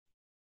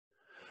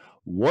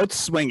What's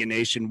swinging,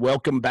 nation?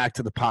 Welcome back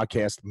to the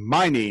podcast.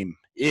 My name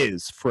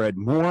is Fred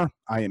Moore.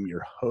 I am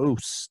your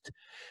host.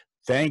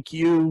 Thank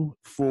you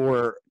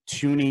for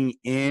tuning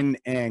in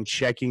and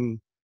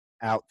checking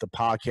out the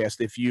podcast.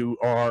 If you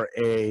are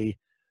a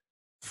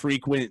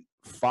frequent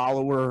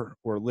follower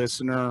or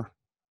listener,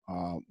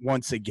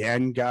 once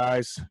again,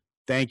 guys,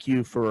 thank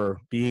you for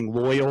being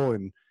loyal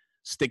and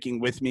sticking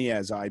with me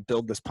as I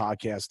build this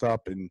podcast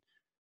up and,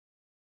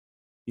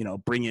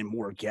 bring in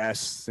more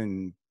guests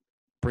and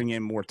bring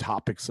in more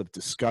topics of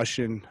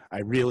discussion. I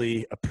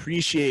really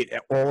appreciate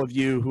all of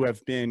you who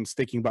have been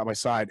sticking by my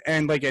side.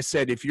 And like I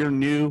said, if you're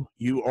new,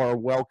 you are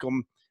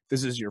welcome.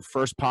 This is your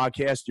first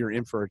podcast. You're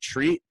in for a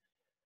treat.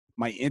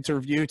 My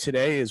interview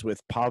today is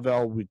with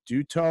Pavel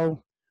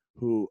Widuto,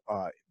 who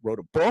wrote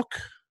a book,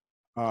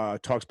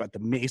 talks about the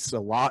mace a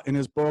lot in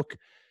his book.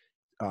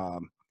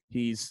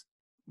 He's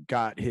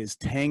got his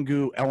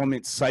Tengu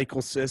element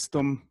cycle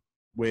system,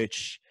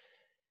 which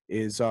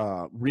is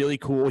really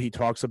cool. He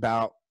talks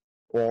about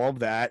all of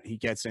that. He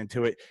gets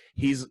into it.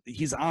 He's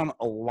on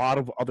a lot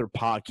of other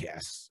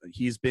podcasts.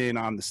 He's been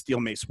on the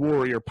Steel Mace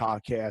Warrior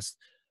podcast.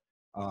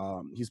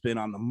 He's been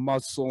on the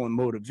Muscle and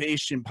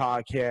Motivation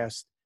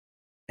podcast.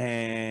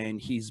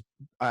 And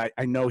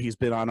I know he's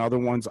been on other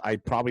ones. I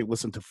probably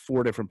listened to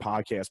 4 different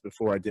podcasts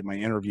before I did my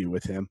interview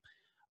with him.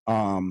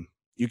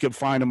 You can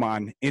find him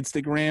on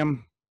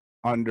Instagram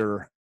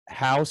under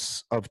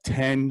House of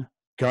 10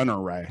 Gunner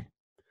Ray.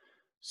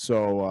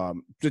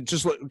 So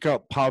just look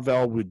up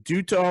Pavel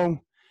Widuto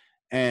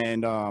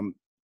and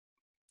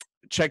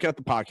check out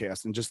the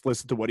podcast and just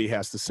listen to what he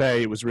has to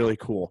say. It was really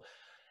cool.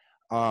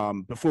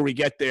 Before we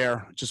get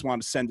there, just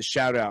want to send a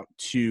shout out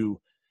to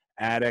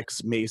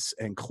Adex Mace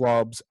and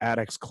Clubs,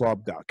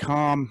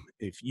 adexclub.com.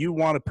 If you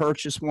want to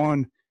purchase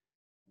one,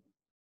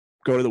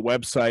 go to the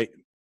website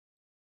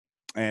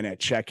and at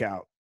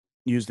checkout,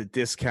 use the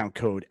discount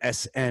code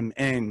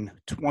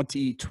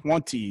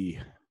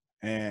SMN2020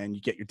 and you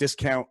get your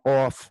discount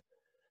off.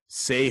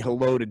 Say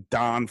hello to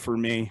Don for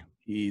me.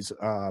 He's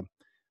a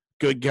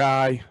good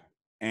guy,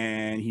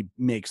 and he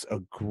makes a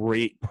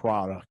great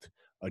product.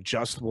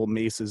 Adjustable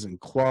maces and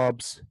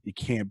clubs. You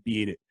can't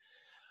beat it.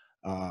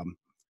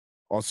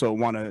 Also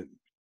want to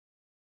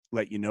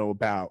let you know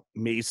about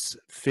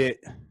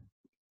macefit.com,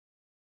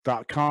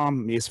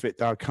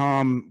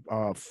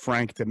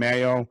 Frank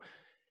DeMeo.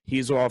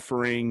 He's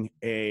offering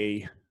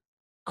a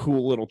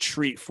cool little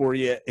treat for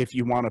you if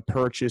you want to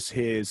purchase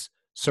his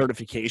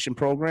certification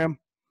program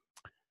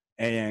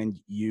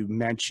and you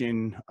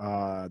mention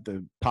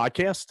the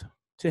podcast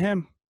to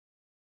him.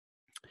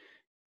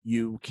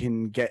 You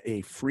can get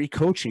a free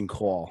coaching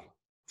call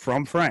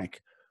from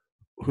Frank,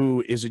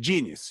 who is a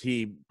genius.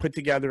 He put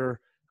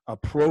together a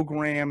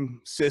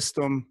program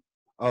system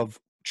of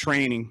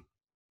training.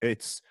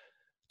 It's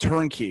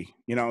turnkey.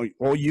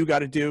 All you got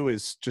to do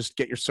is just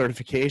get your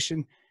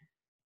certification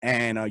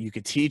and you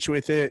could teach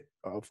with it.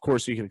 Of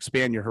course, you can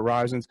expand your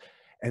horizons,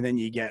 and then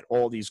you get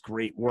all these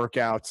great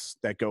workouts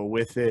that go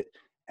with it,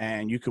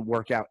 and you could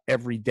work out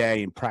every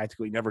day and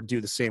practically never do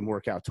the same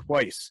workout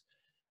twice,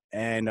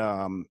 and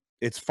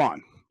it's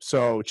fun.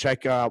 So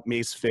check out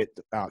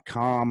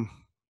macefit.com,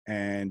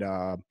 and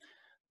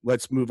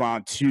let's move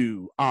on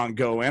to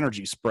On-Go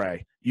Energy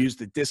Spray. Use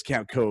the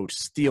discount code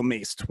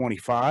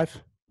SteelMace25.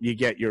 You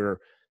get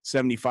your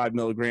 75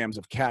 milligrams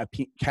of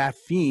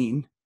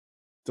caffeine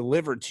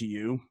delivered to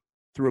you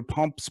through a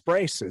pump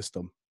spray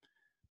system.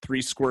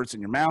 3 squirts in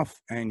your mouth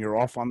and you're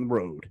off on the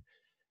road.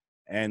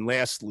 And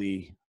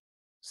lastly,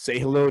 say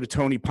hello to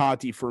Tony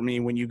Ponte for me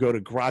when you go to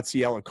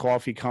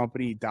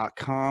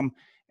GraziellaCoffeeCompany.com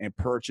and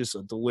purchase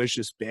a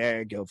delicious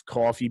bag of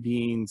coffee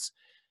beans.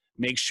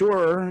 Make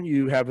sure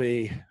you have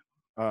a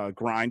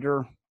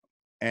grinder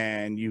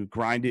and you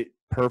grind it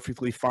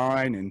perfectly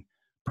fine and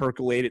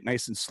percolate it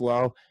nice and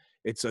slow.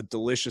 It's a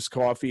delicious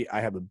coffee.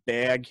 I have a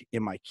bag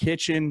in my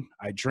kitchen.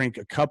 I drink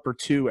a cup or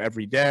 2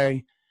 every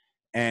day,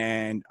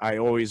 and I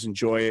always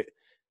enjoy it.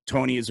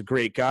 Tony is a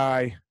great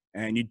guy,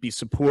 and you'd be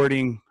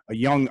supporting a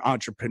young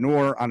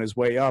entrepreneur on his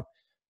way up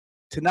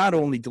to not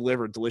only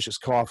deliver delicious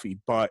coffee,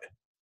 but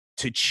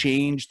to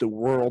change the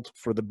world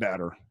for the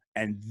better.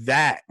 And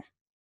that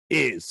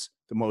is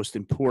the most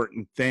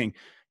important thing,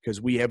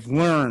 because we have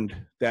learned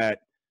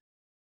that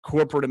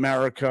corporate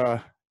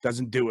America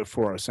doesn't do it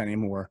for us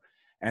anymore,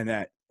 and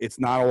that it's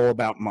not all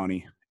about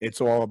money. It's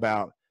all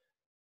about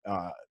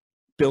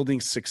building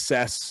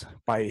success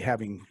by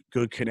having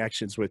good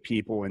connections with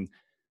people and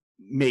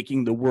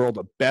making the world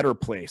a better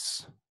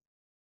place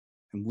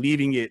and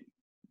leaving it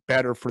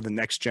better for the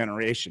next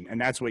generation. And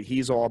that's what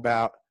he's all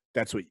about.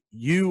 That's what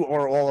you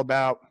are all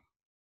about.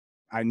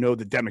 I know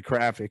the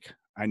demographic.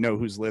 I know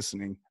who's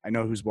listening. I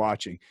know who's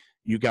watching.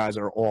 You guys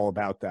are all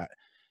about that.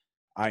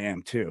 I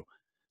am too.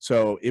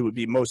 So it would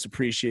be most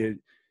appreciated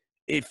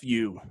if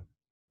you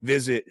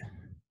visit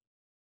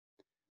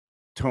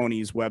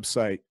Tony's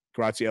website,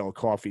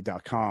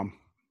 GraziellaCoffee.com,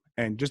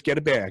 and just get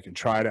a bag and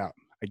try it out.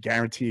 I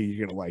guarantee you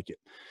you're going to like it.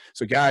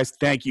 So, guys,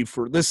 thank you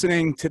for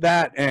listening to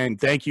that, and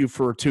thank you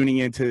for tuning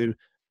into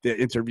the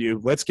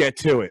interview. Let's get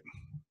to it.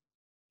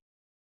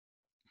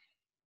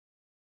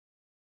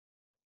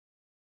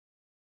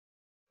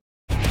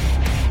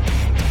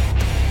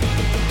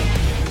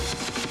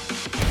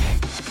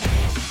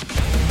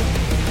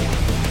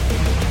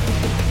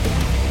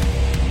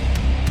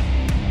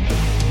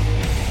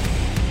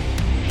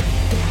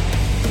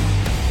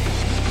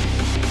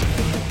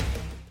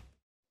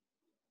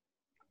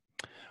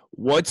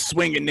 What's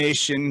swinging,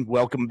 nation?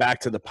 Welcome back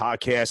to the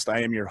podcast.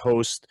 I am your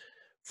host,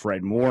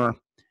 Fred Moore,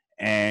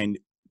 and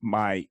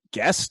my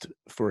guest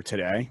for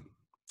today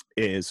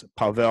is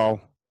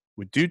Pavel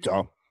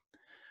Widuto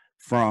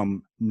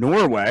from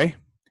Norway,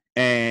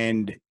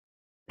 and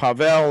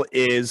Pavel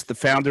is the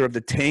founder of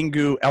the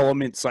Tengu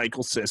Element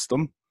Cycle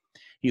System.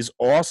 He's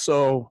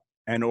also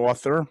an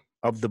author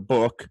of the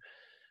book,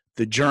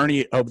 The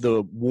Journey of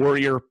the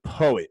Warrior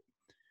Poet,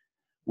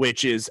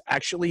 which is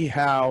actually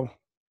how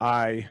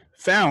I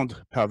found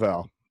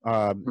Pavel.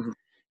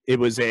 It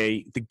was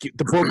the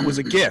book was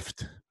a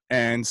gift,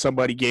 and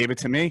somebody gave it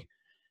to me,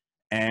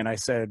 and I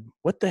said,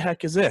 "What the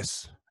heck is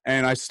this?"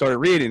 And I started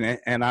reading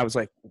it, and I was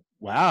like,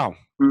 "Wow,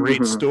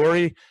 great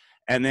story."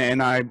 And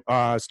then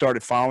I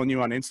started following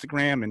you on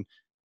Instagram,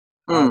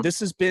 and this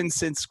has been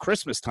since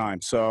Christmas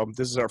time, so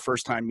this is our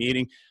first time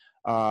meeting.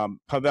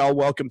 Pavel,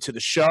 welcome to the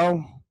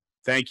show.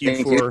 Thank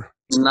you for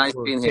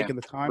being taking here.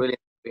 the time. Really.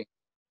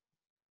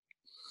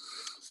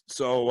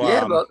 So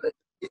But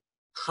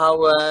how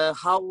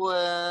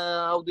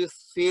do you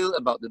feel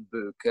about the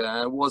book?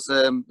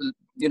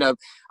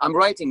 I'm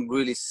writing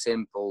really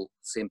simple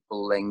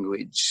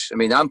language. I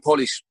mean, I'm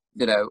Polish,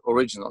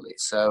 originally,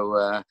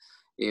 so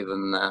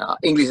even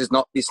English is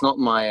not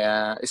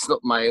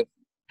my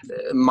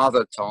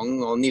mother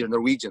tongue, or neither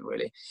Norwegian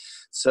really.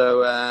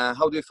 So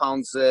how do you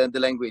found the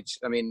language?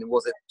 I mean,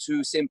 was it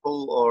too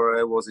simple,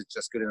 or was it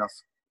just good enough?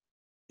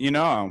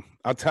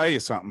 I'll tell you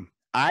something.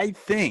 I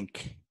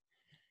think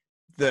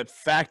the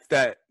fact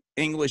that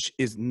English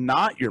is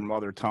not your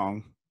mother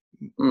tongue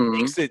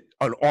makes it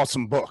an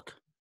awesome book.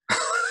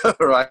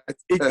 Right.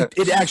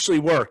 It actually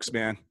works,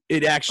 man.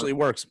 It actually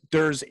works.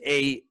 There's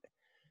a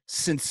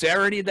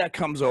sincerity that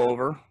comes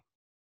over.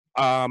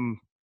 I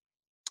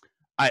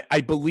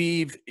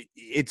believe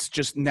it's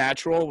just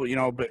natural,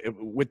 but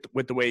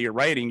with the way you're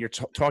writing, you're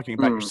talking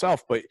about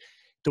yourself, but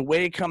the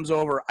way it comes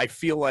over, I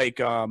feel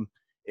like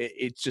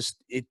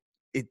it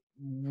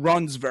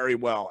runs very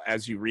well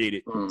as you read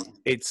it.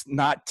 It's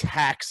not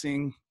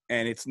taxing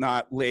and it's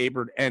not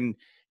labored. And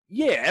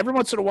yeah, every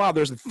once in a while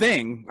there's a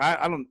thing.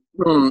 I don't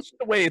it's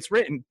the way it's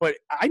written, but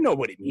I know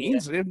what it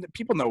means. Yeah.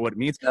 People know what it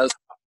means.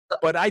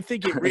 But I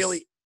think it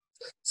really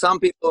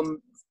some people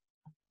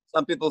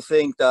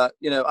think that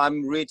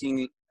I'm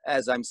reading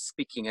as I'm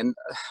speaking, and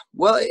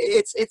well,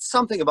 it's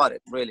something about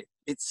it, really.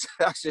 It's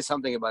actually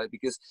something about it,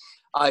 because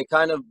I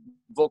kind of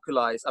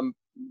vocalize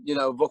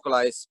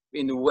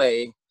in a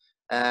way,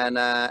 and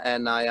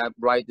I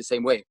write the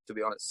same way, to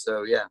be honest.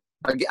 So yeah,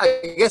 I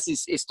guess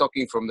it's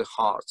talking from the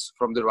heart,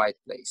 from the right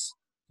place.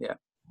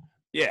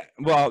 Yeah.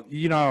 Well,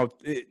 you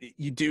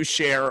do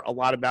share a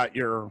lot about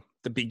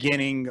the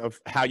beginning of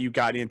how you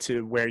got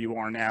into where you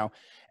are now,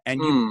 and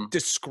you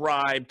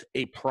described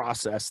a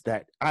process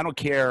that, I don't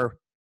care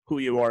who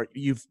you are,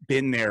 you've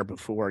been there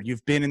before.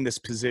 You've been in this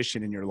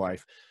position in your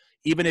life,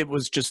 even if it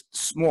was just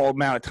small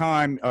amount of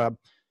time.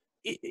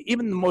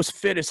 Even the most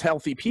fittest,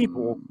 healthy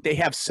people, they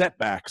have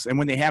setbacks. And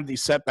when they have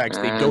these setbacks,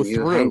 they go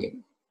through.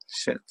 Hanging.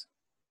 Shit.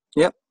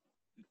 Yep.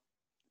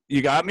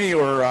 You got me,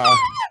 or? Oh,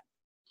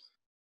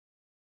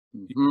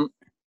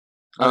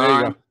 there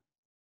you go.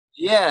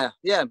 Yeah.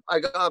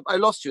 I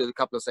lost you a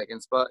couple of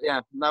seconds, but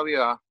yeah, now we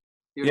are.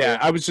 You're here.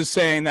 I was just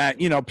saying that,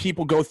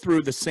 people go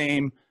through the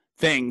same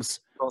things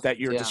that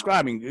you're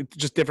describing,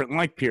 just different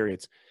life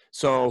periods.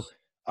 So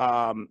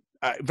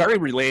very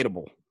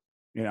relatable.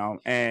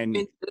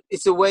 And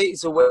it's a way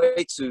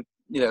to,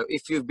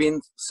 if you've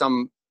been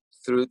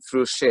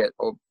through shit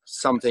or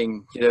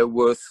something,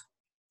 worth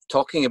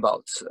talking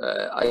about,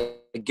 I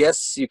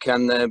guess you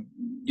can,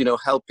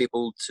 help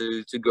people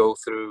to go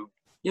through,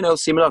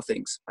 similar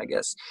things. I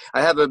guess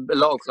I have a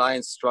lot of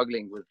clients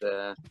struggling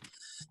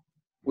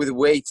with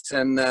weight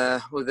and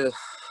with a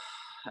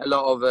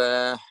lot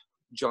of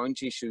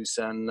joint issues,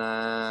 and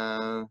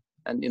I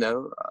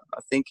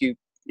think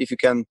if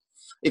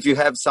you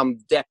have some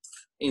depth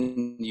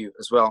in you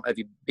as well, have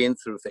you been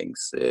through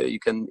things, you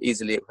can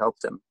easily help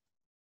them.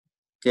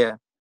 Yeah.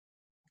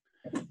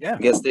 I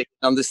guess they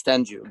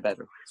understand you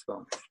better as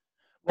well.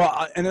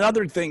 Well, and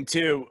another thing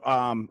too,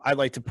 I'd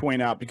like to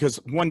point out, because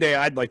one day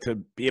I'd like to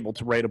be able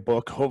to write a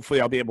book.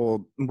 Hopefully I'll be able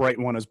to write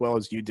one as well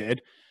as you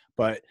did,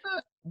 but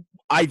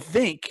I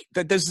think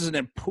that this is an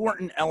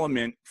important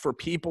element for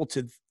people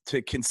to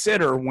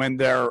consider when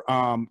they're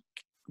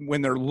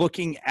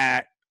looking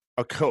at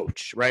a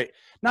coach, right?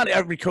 Not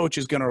every coach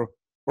is going to,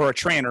 or a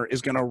trainer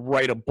is going to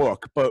write a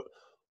book, but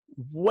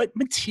what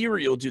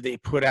material do they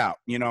put out?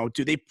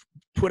 Do they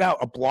put out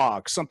a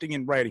blog, something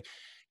in writing?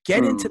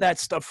 Get into that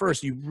stuff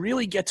first. You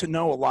really get to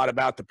know a lot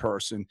about the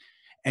person.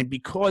 And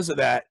because of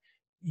that,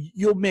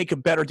 you'll make a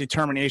better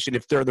determination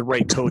if they're the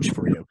right coach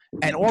for you.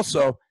 And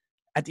also,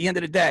 at the end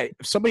of the day,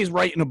 if somebody's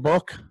writing a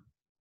book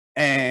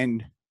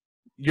and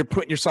you're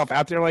putting yourself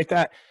out there like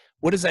that,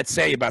 what does that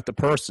say about the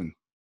person?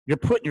 You're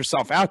putting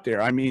yourself out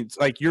there. I mean, it's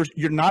like you're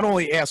not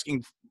only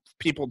asking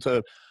people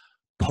to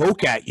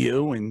poke at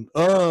you and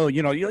right?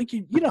 You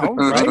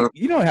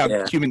know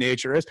how human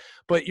nature is,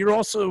 but you're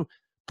also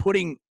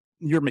putting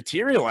your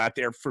material out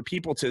there for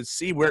people to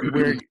see where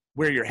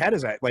where your head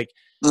is at. Like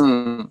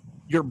Mm.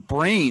 your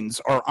brains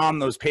are on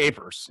those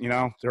papers, you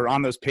know, they're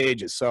on those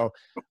pages. So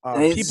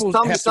It's people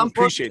have to some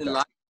person appreciate in that.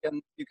 life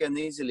you can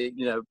easily,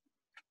 you know,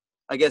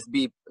 I guess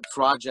be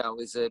fragile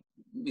is a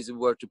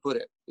word to put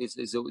it.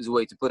 Is a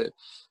way to put it.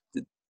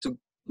 To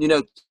you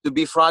know, to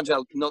be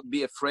fragile, not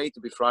be afraid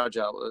to be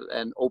fragile,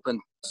 and open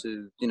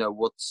to, you know,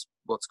 what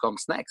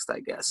comes next,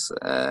 I guess.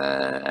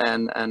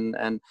 And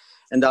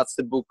that's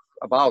the book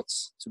about,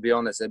 to be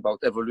honest, about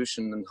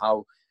evolution and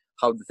how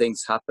the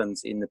things happened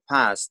in the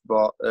past.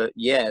 But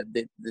yeah,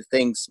 the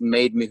things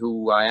made me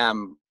who I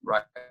am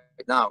right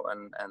now,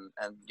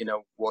 and you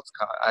know what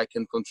I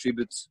can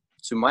contribute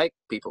to my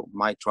people,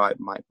 my tribe,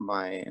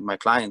 my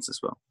clients as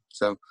well.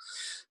 So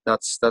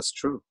that's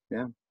true.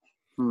 Yeah.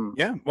 Hmm.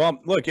 Yeah. Well,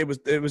 look, it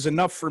was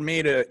enough for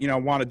me to, you know,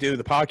 want to do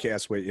the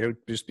podcast with you,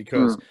 just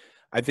because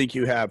I think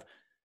you have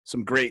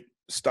some great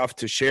stuff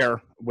to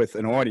share with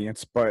an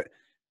audience, but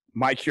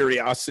my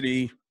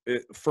curiosity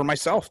for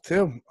myself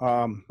too.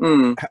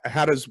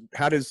 How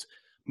does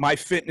my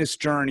fitness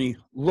journey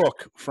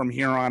look from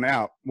here on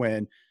out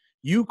when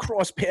you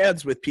cross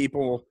paths with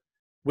people,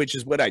 which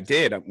is what I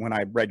did when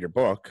I read your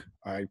book.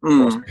 I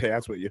crossed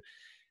paths with you.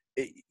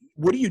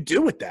 What do you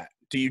do with that?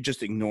 Do you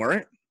just ignore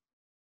it,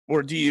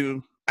 or do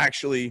you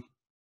actually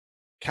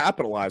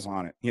capitalize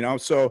on it? You know,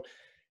 so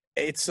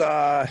it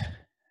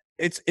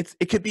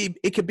could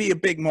be a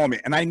big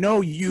moment. And I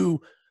know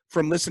you,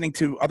 from listening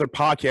to other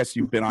podcasts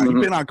you've been on,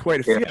 you've been on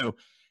quite a few.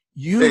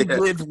 You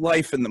live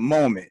life in the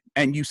moment,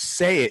 and you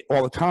say it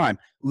all the time.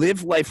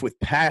 Live life with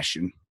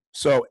passion.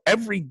 So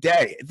every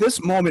day,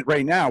 this moment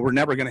right now, we're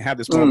never going to have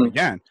this moment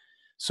again.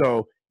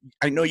 So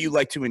I know you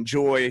like to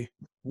enjoy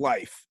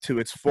life to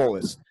its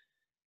fullest.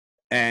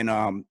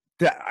 And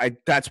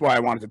that's why I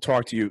wanted to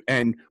talk to you.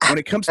 And when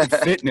it comes to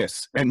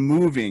fitness and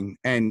moving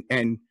and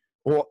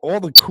all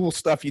the cool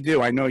stuff you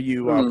do, I know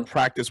you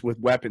practice with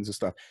weapons and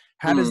stuff.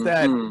 How does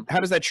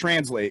that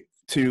translate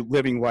to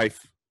living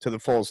life to the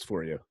fullest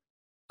for you?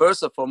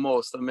 First and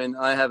foremost, I mean,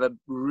 I have a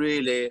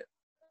really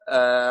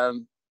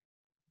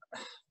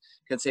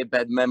can say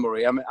bad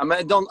memory.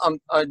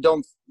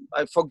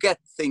 I forget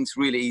things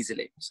really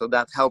easily, so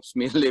that helps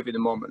me live in the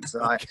moment.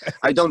 So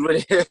I don't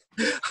really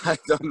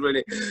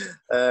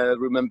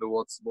remember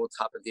what's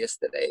happened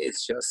yesterday.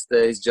 It's just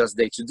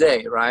day to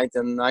day, right?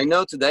 And I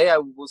know today I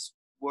was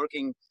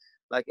working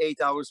like 8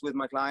 hours with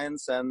my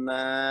clients, and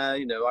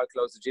you know, I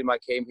closed the gym. I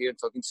came here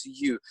talking to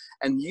you,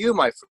 and you,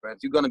 my friend,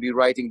 you're gonna be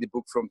writing the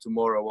book from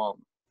tomorrow on.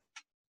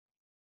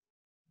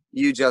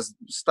 You just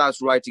start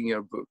writing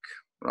your book,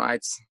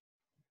 right?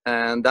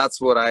 And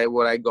that's what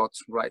I got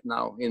right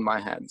now in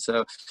my head.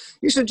 So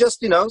you should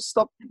just, you know,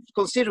 stop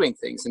considering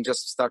things and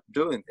just start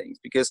doing things,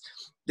 because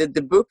the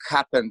book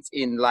happened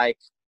in like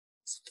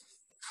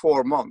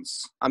 4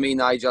 months. I mean,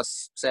 I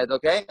just said,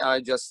 okay, I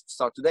just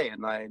start today,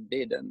 and I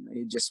did, and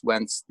it just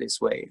went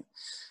this way.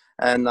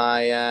 And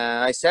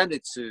I sent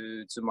it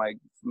to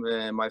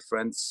my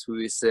friends, who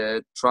is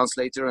a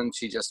translator, and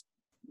she just,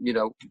 you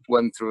know,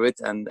 went through it,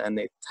 and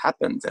it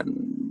happened.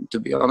 And to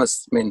be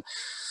honest, I mean,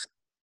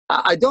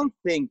 I don't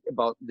think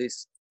about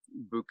this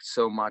book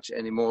so much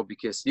anymore,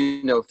 because,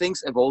 you know,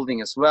 things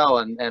evolving as well,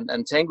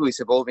 and Tengu is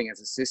evolving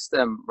as a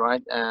system,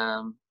 right?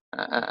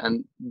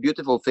 And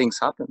beautiful things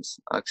happens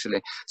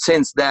actually.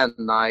 Since then,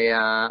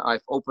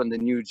 I've opened a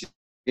new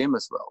gym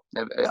as well.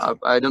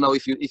 I don't know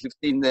if you've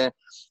seen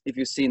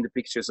the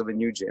pictures of a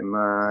new gym.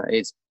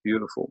 It's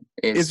beautiful.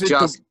 It's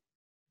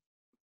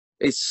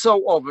it's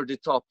so over the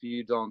top.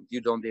 You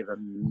don't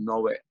even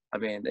know it. I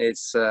mean,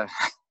 it's.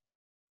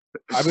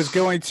 I was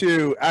going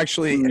to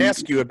actually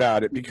ask you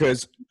about it,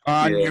 because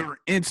on your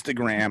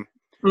Instagram,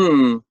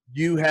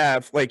 you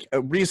have like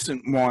a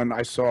recent one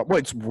I saw. Well,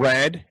 it's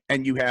red,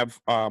 and you have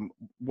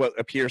what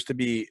appears to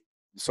be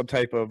some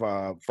type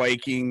of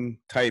Viking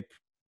type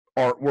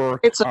artwork.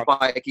 It's a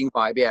Viking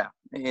vibe, yeah.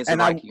 It's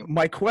and a Viking.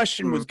 My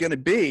question was going to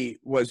be,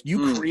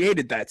 you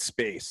created that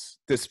space,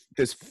 this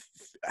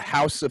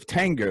House of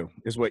Tengu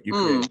is what you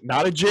created,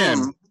 not a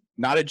gym,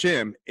 not a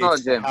gym.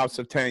 It's the House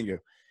of Tengu.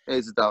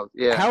 It's doubt,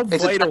 yeah. How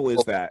vital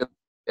is that?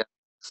 Yeah.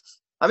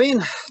 I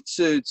mean,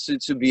 to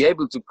be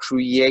able to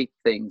create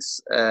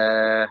things,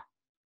 to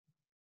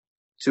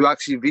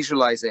actually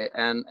visualize it,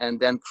 and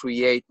then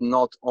create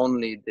not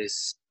only this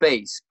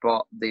space,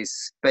 but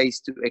this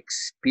space to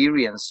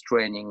experience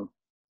training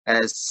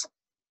as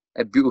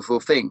a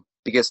beautiful thing.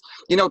 Because,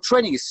 you know,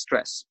 training is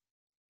stress.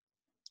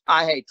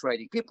 I hate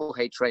training. People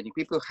hate training.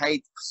 People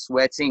hate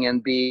sweating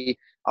and be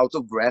out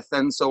of breath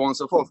and so on and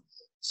so forth.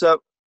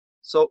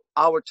 So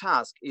our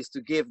task is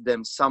to give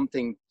them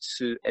something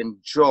to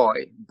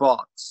enjoy,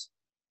 but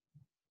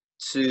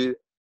to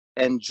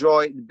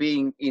enjoy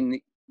being in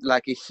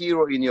like a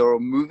hero in your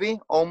movie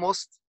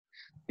almost,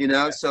 you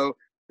know. Yes. So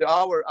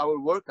our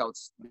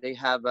workouts, they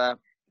have a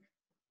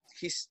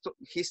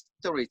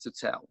history to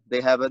tell.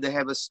 They have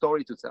a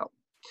story to tell.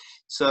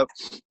 So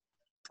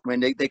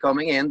when they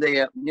coming in,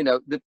 they you know,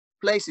 the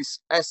place is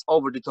as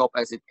over the top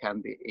as it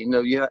can be. You know,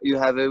 you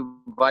have a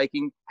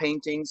Viking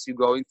paintings. You're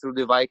going through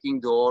the Viking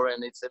door,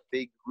 and it's a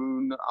big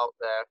rune out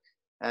there,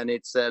 and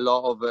it's a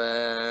lot of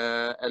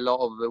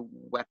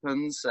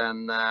weapons,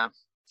 and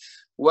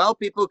well,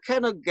 people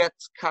cannot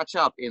catch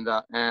up in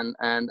that,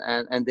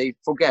 and they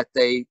forget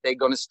they're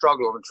going to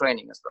struggle on the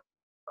training as well.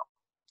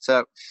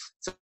 So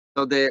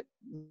the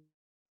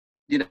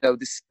the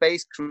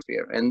space crew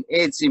here, and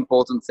it's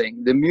important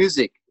thing. The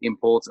music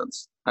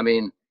importance. I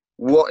mean,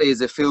 what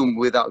is a film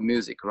without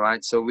music,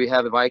 right? So we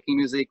have a Viking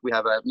music, we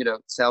have a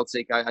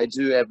Celtic. I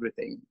do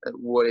everything.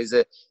 What is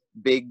a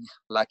big,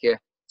 like a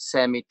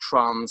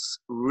semi-trance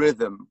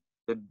rhythm,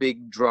 the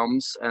big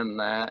drums and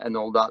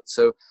all that.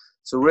 So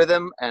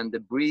rhythm and the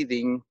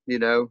breathing.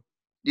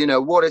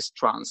 What is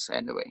trance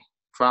anyway?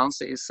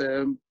 Trance is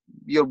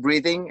you're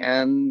breathing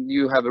and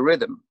you have a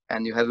rhythm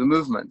and you have a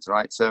movement,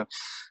 right? So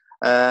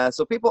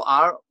people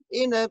are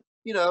in a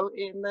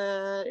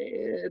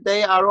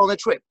they are on a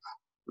trip,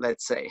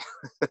 let's say,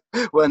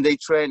 when they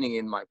training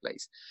in my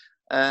place,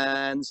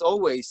 and it's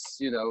always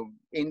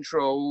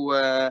intro,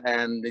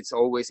 and it's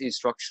always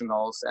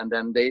instructionals, and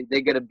then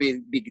they get a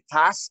big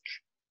task,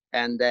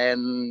 and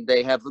then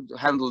they have to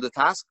handle the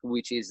task,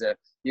 which is the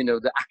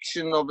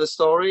action of the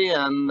story,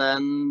 and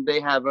then they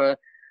have a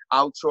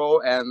outro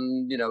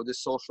and the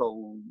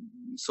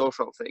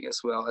social thing as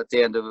well at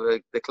the end of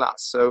the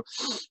class. So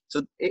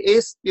it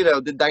is,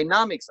 the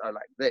dynamics are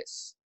like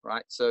this,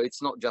 right? So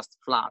it's not just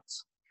flat.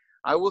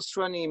 I was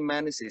training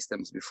many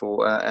systems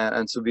before,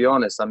 and to be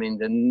honest, I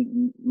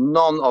mean,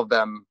 none of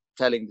them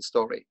telling the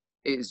story.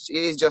 It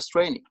is just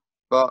training,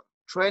 but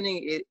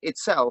training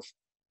itself,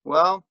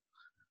 well,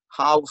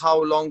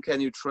 how long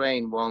can you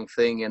train one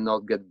thing and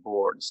not get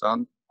bored,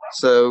 son?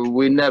 So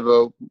we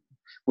never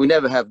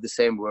have the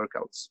same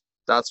workouts.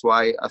 That's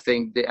why I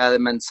think the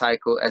element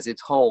cycle as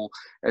whole,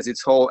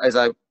 as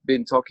I've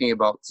been talking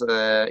about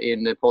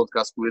in the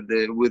podcast with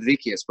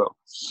Vicky as well,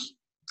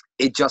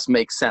 it just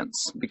makes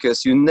sense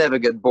because you never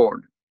get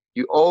bored.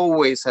 You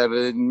always have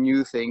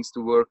new things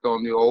to work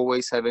on. You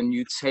always have a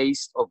new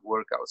taste of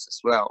workouts as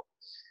well.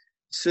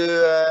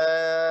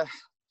 To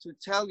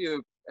tell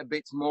you a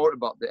bit more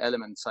about the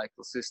element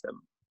cycle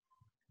system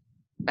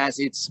as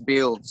it's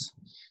built,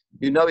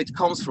 it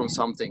comes from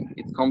something.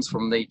 It comes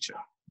from nature,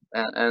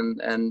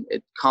 and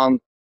it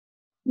can't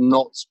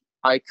not.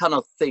 I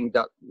cannot think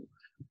that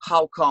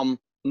how come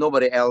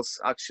nobody else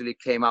actually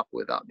came up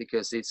with that,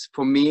 because it's,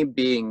 for me,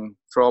 being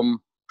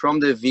from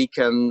the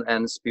Vikan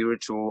and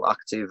spiritual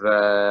active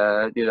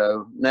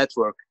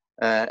network,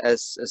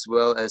 as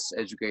well as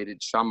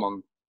educated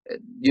shaman,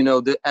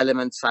 the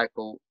element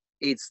cycle,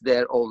 it's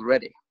there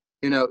already.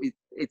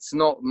 It's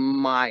not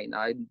mine.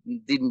 I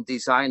didn't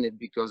design it,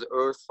 because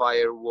earth,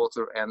 fire,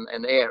 water,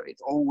 and air, it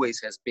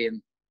always has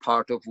been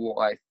part of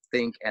what I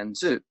think and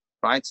do,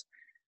 right?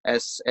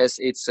 As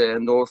it's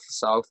north,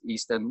 south,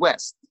 east, and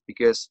west,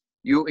 because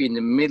you're in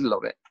the middle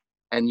of it,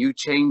 and you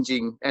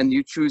changing and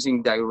you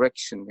choosing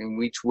direction in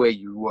which way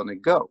you want to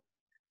go,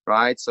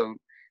 right? So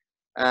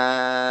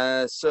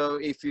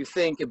if you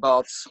think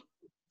about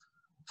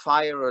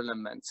fire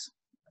elements,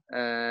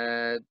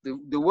 the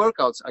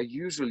workouts are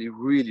usually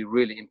really,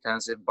 really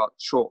intensive but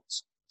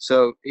short.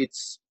 So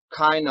it's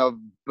kind of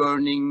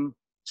burning,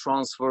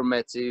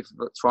 transformative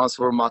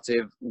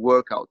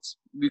workouts.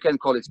 You can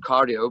call it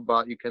cardio,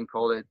 but you can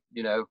call it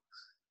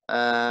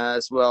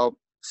as well,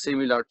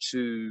 similar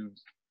to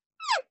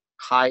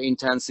high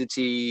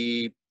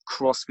intensity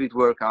CrossFit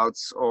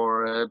workouts,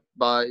 or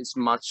but it's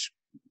much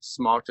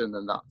smarter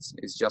than that.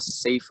 It's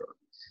just safer.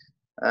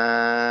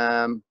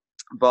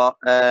 But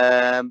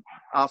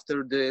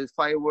after the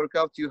fire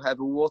workout, you have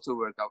a water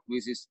workout,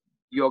 which is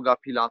yoga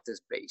Pilates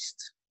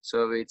based.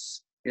 So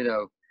it's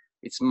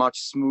it's much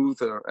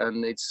smoother,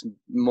 and it's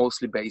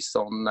mostly based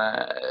on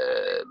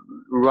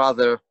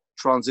rather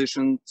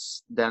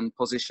transitions than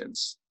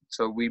positions.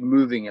 So we're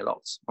moving a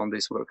lot on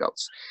these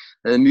workouts.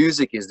 And the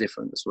music is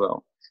different as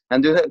well.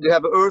 And you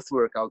have an earth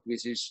workout,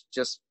 which is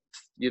just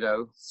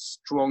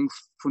strong,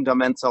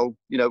 fundamental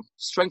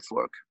strength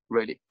work,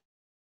 really.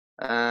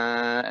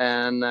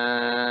 And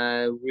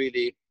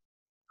really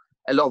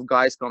a lot of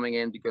guys coming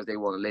in because they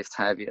want to lift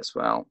heavy as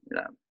well.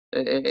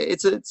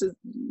 It's a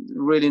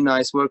really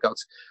nice workout.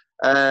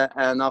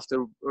 And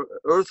after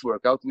earth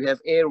workout, we have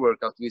air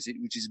workout,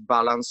 which is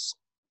balance,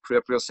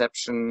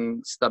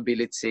 proprioception,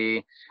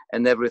 stability,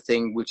 and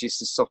everything, which is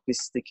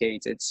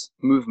sophisticated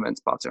movement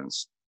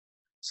patterns,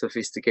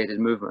 sophisticated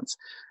movements.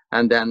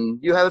 And then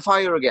you have a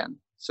fire again.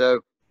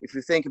 So if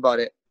you think about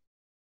it,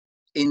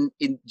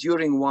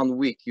 during 1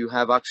 week, you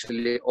have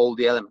actually all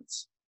the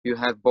elements. You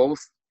have both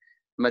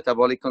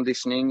metabolic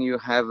conditioning, you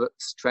have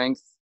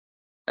strength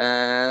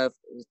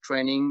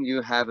training,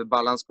 you have a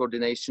balance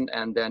coordination,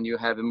 and then you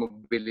have a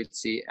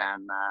mobility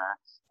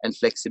and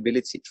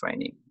flexibility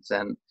training.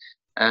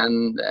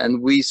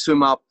 And we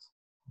sum up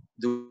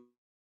the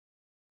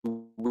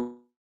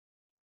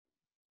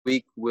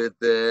week with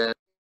the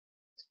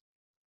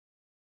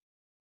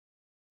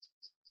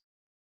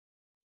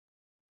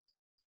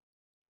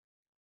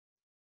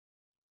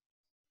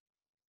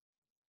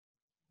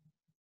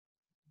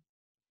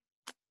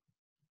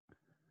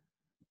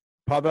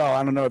Pavel,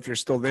 I don't know if you're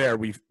still there.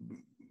 We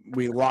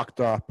locked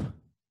up.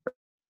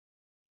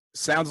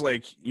 Sounds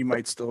like you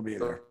might still be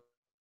there.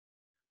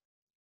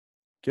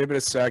 Give it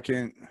a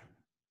second.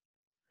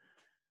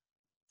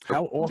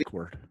 How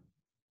awkward.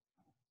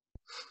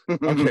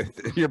 Okay,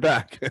 you're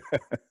back.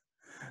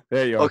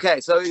 There you are. Okay,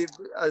 so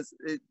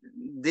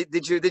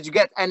did you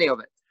get any of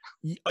it?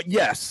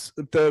 Yes,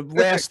 the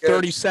last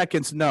 30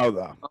 seconds. No,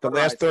 though the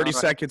last 30 right.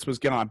 seconds was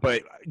gone.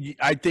 But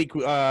I think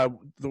the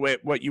way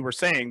what you were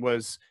saying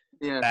was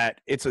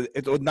that it's a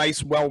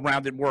nice,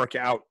 well-rounded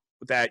workout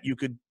that you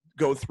could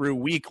go through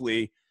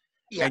weekly,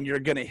 and you're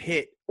going to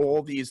hit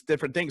all these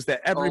different things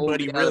that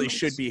everybody really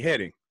should be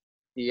hitting.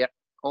 Yeah,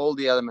 all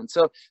the elements.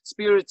 So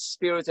spirit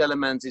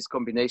element is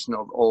combination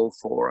of all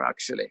four,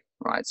 actually,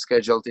 right?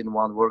 Scheduled in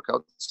one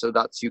workout, so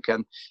that you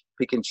can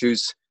pick and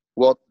choose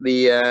what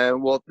the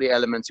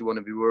elements you want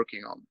to be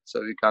working on.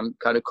 So you can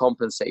kind of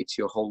compensate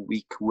your whole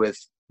week with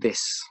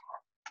this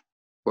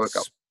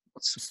workout.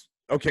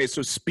 Okay,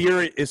 so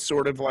spirit is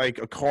sort of like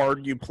a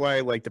card you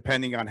play, like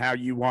depending on how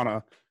you want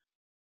to.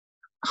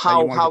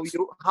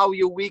 How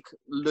your week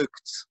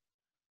looked.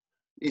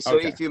 So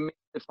if you miss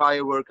the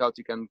fire workout,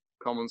 you can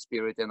come on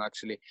spirit and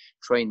actually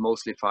train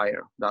mostly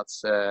fire.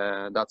 That's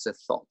a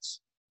thought.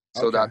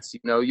 So that's,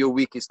 your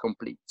week is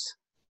complete.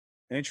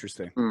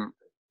 Interesting.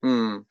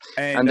 And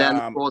then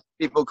of course,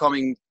 people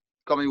coming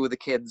with the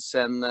kids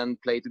and then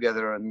play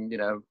together, and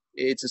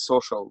it's a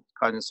social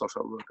workout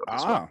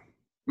as well.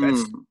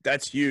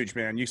 That's huge,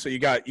 man. You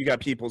got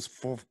people's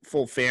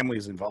full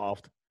families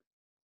involved.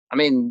 I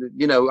mean,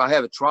 I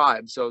have a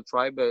tribe. So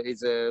tribe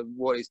is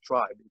what is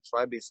tribe?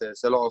 Tribe is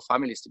a lot of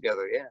families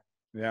together.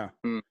 Yeah.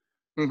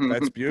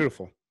 That's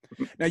beautiful.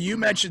 Now you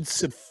mentioned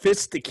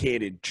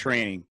sophisticated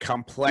training,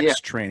 complex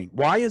training.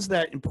 Why is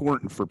that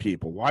important for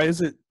people? Why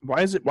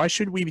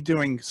should we be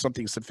doing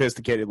something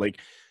sophisticated,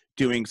 like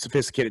doing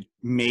sophisticated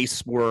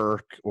mace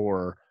work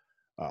or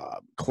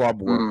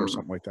club work or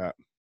something like that?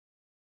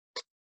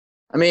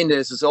 I mean,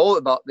 this is all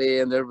about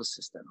the nervous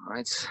system,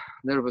 right?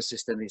 Nervous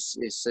system is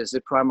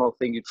the primal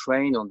thing you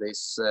train on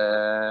these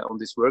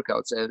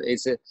workouts.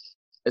 It's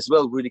as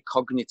well really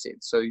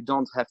cognitive. So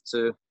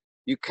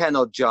you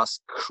cannot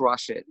just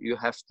crush it. You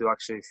have to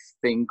actually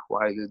think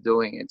while you're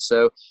doing it.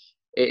 So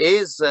it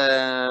is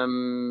the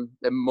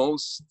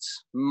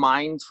most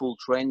mindful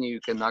training you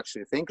can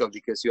actually think of,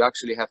 because you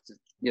actually have to,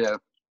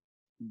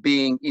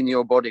 being in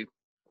your body,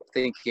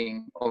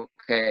 thinking,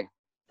 okay,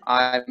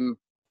 I'm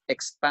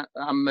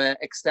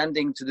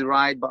extending to the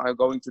right, but I'm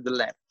going to the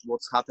left.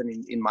 What's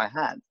happening in my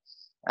hand?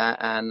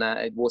 And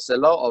it was a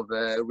lot of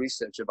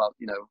research about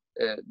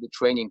the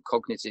training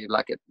cognitive,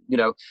 like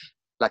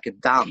a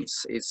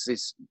dance.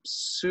 It's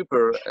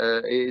super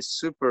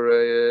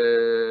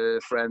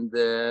friend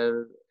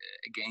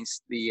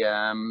against the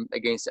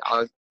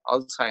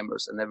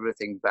Alzheimer's and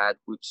everything bad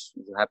which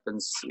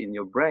happens in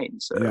your brain.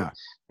 So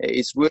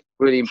it's really,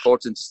 really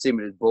important to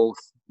stimulate both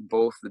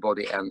the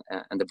body and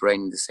the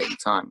brain at the same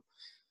time.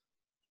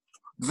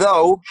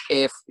 Though,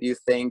 if you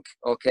think,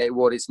 okay,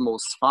 what is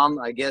most fun?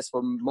 I guess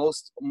for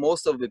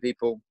most of the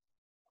people,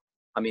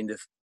 I mean, the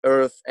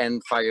earth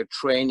and fire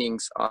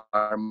trainings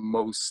are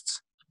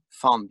most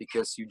fun,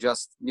 because you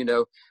just,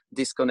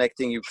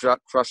 disconnecting, you're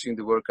crushing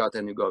the workout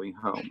and you're going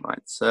home,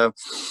 right? So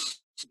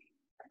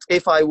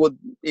if I would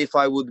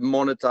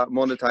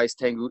monetize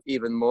Tengu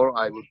even more,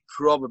 I would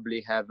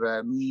probably have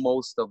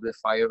most of the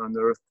fire and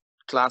earth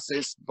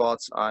classes, but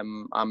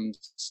I'm a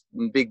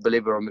big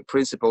believer on the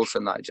principles,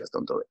 and I just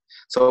don't do it.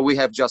 So we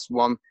have just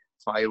one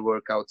fire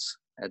workout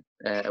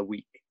a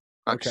week,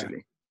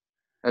 actually,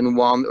 and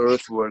one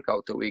earth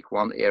workout a week,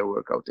 one air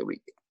workout a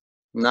week.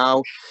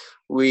 Now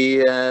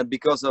we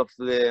because of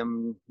the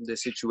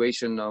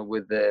situation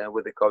with the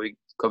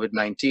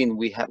COVID-19,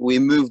 we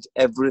moved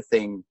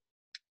everything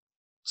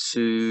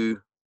to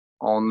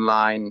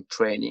online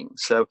training.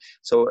 So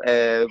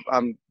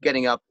I'm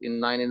getting up in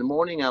 9 in the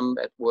morning, I'm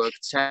at work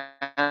 10,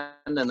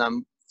 and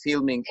I'm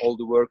filming all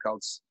the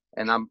workouts,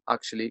 and I'm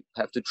actually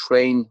have to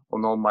train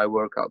on all my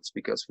workouts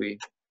because we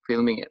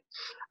filming it.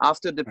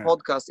 After the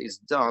podcast is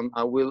done,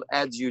 I will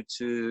add you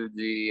to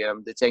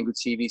the Tengu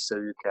TV, so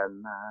you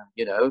can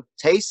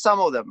taste some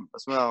of them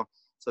as well.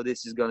 So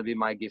this is going to be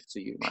my gift to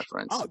you, my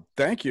friends. Oh,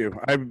 thank you.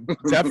 I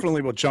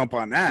definitely will jump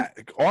on that.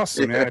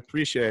 Awesome, man. I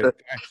appreciate it.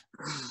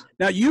 Thanks.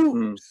 Now,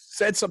 you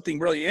said something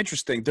really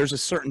interesting. There's a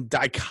certain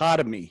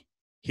dichotomy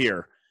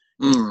here.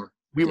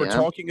 We were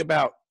talking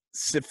about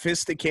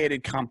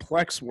sophisticated,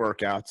 complex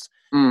workouts.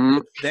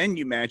 Then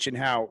you mentioned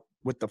how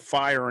with the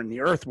fire and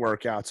the earth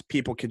workouts,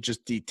 people could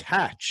just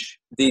detach.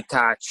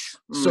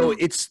 So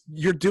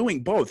you're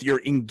doing both.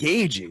 You're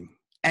engaging.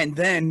 And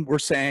then we're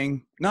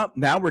saying, no,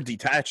 now we're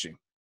detaching.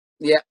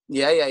 Yeah.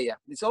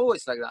 It's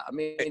always like that. I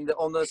mean, in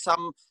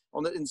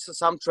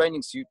some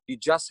trainings, you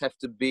just have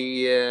to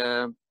be,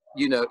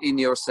 in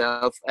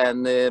yourself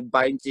and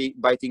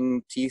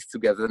biting teeth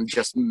together and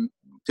just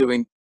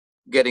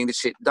getting the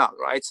shit done,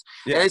 right?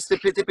 Yeah. And it's the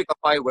typical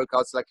fire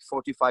workouts, like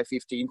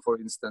 45-15, for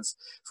instance,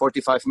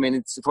 45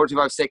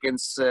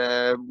 seconds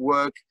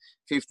work,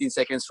 15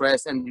 seconds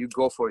rest, and you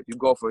go for it,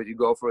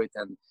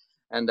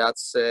 and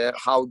that's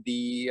how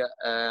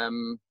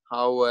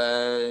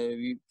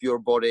your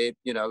body,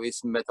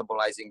 is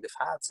metabolizing the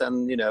fats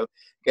and,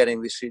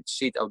 getting the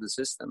shit out of the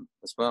system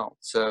as well.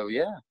 So,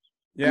 yeah.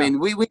 I mean,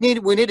 we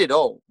need it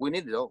all. We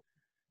need it all.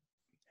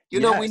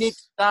 We need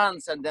to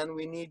dance, and then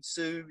we need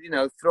to,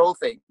 throw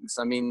things.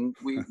 I mean,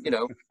 we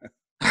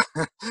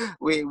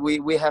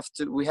have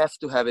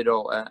to have it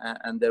all,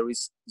 and there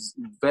is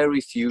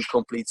very few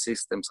complete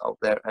systems out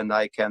there. And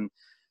I can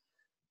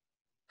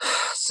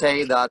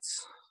say that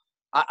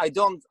I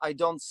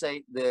don't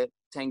say the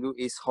Tengu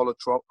is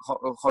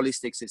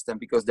holistic system,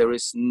 because there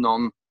is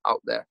none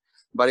out there,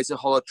 but it's a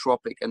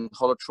holotropic, and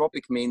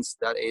holotropic means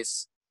that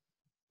is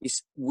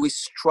we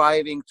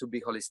striving to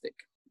be holistic.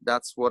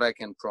 That's what I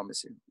can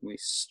promise you. We're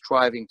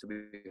striving to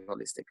be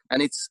holistic,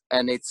 and it's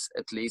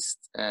at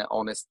least an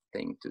honest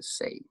thing to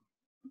say.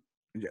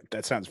 Yeah,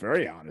 that sounds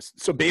very honest.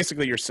 So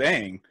basically, you're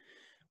saying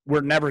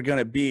we're never going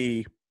to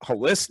be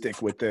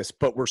holistic with this,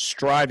 but we're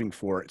striving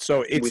for it.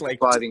 So it's like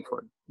striving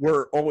for it.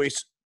 We're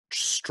always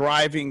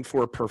striving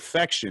for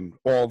perfection,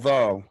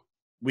 although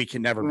we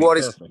can never be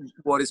perfect.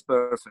 What is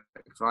perfect,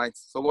 right?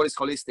 So what is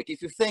holistic?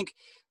 If you think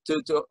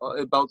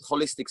about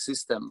holistic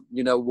system,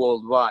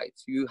 worldwide,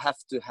 you have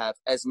to have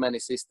as many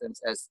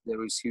systems as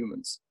there is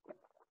humans,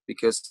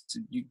 because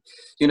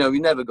you're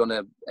never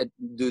gonna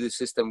do the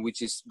system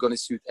which is gonna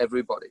suit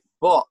everybody.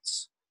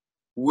 But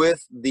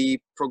with the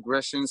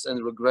progressions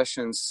and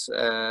regressions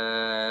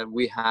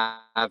we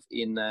have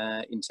in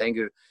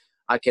Tengu,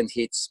 I can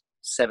hit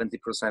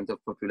 70% of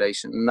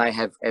population, and I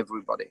have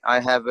everybody. I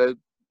have a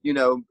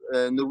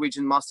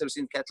Norwegian masters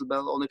in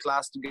kettlebell on a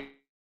class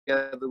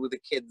together with the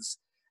kids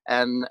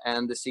and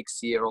the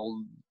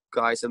 6-year-old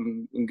guys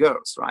and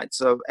girls, right?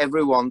 So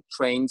everyone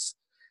trains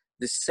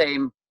the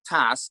same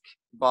task,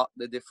 but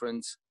the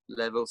different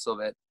levels of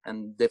it,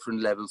 and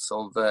different levels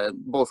of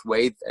both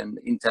weight and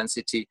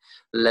intensity,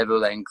 level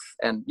length,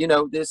 and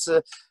there's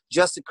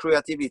just the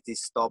creativity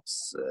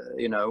stops.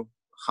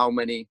 How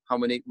many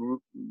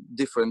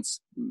different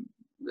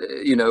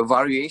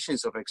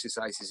variations of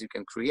exercises you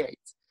can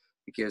create,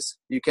 because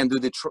you can do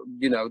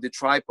the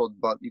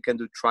tripod, but you can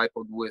do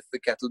tripod with the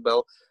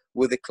kettlebell,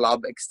 with a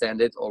club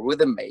extended, or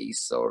with a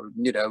mace, or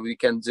we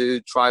can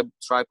do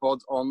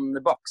tripod on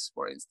the box,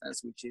 for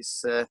instance, which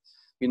is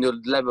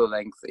level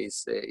length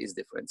is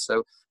different.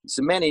 So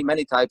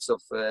many types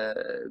of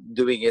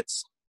doing it,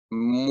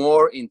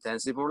 more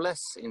intensive or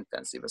less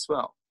intensive as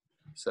well.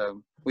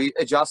 So we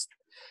adjust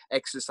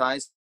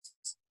exercise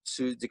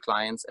to the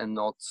clients and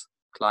not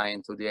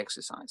client to the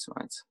exercise,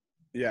 right?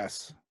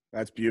 Yes,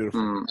 that's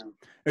beautiful.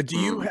 Do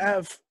you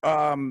have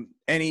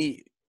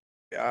any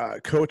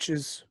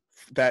coaches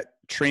that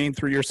train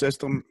through your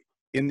system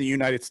in the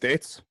United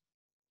States?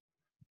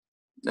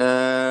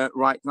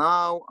 Right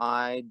now,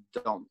 I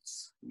don't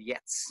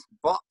yet.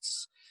 But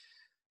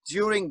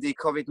during the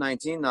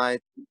COVID-19, I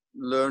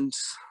learned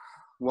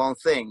one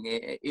thing.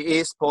 It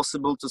is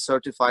possible to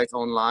certify it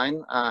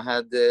online.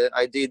 I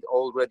did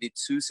already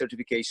 2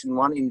 certification,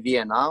 one in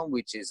Vienna,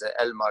 which is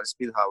Elmar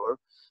Spielhauer.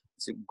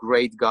 It's a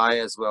great guy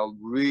as well,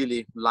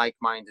 really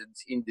like-minded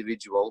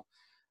individual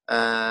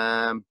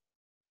in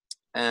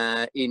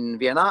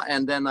Vienna.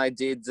 And then I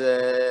did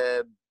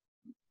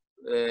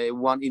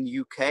one in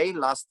UK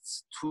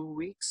last 2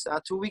 weeks,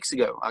 2 weeks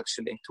ago,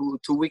 actually,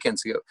 two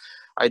weekends ago.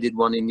 I did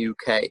one in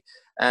UK,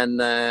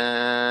 and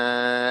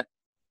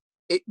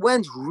it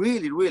went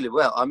really, really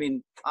well. I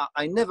mean,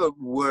 I never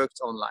worked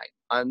online.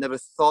 I never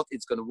thought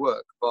it's going to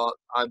work, but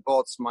I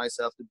bought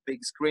myself the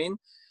big screen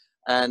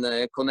and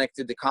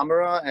connected the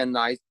camera, and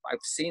I've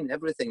seen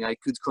everything. I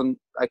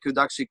could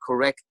actually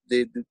correct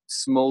the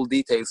small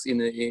details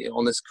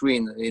on the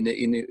screen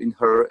in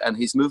her and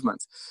his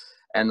movements.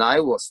 And I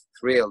was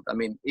thrilled. I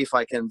mean, if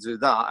I can do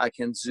that, I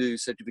can do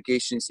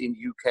certifications in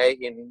UK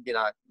in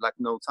like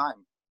no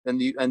time,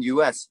 and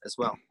US as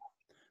well.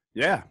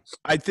 Yeah,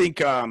 I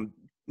think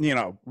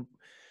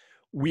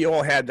we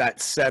all had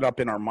that set up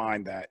in our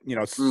mind that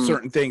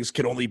certain things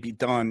could only be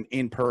done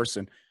in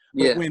person.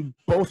 But when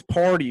both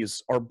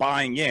parties are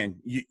buying in,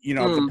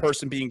 the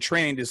person being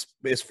trained is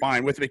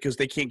fine with it because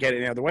they can't get it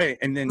any other way,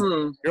 and then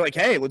you're like,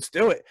 hey, let's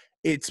do it.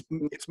 It's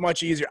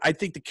much easier. I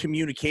think the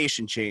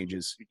communication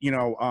changes.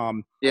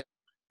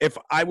 If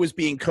I was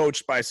being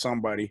coached by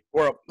somebody,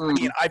 or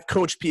I've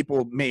coached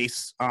people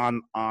mace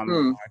on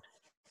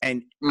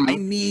and I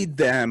need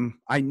them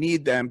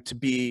to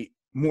be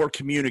more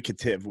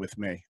communicative with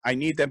me. I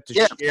need them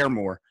to share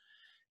more.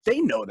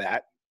 They know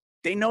that.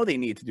 They know they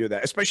need to do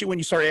that, especially when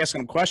you start asking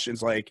them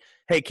questions like,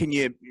 hey, can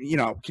you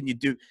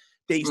do,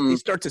 they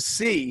start to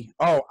see,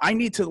 oh, I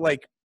need to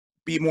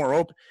be more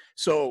open.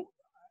 So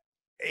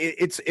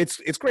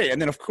it's great.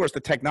 And then of course the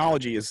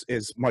technology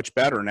is much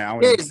better now.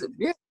 It's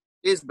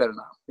better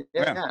now.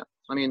 Yeah.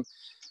 I mean,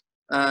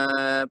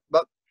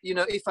 but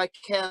if I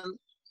can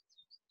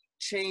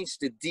change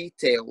the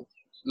detail,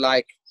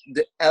 like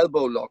the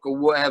elbow lock or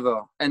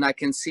whatever, and I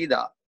can see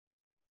that,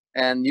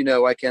 and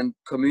I can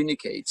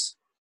communicate,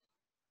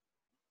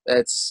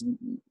 it's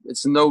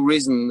no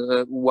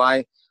reason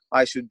why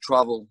I should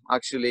travel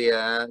actually,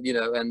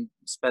 and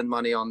spend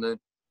money on the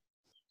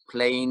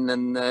plane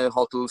and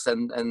hotels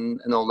and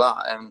all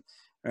that. And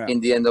Yeah. in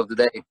the end of the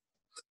day,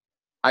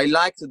 I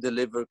like to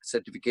deliver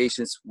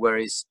certifications where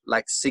it's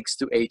like 6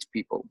 to 8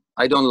 people.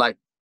 I don't like,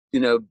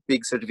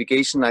 big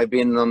certification. I've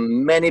been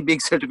on many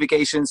big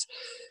certifications.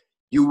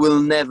 You will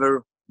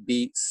never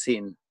be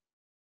seen.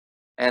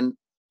 And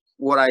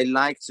what I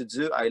like to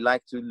do, I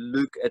like to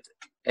look at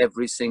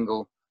every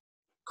single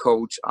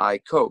coach I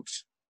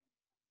coach.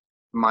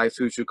 My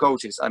future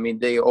coaches, I mean,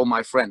 they are all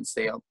my friends.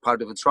 They are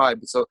part of a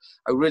tribe. So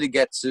I really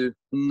get to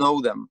know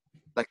them,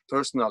 like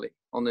personally,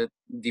 on a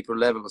deeper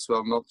level as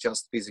well, not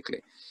just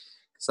physically.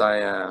 So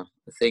I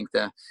think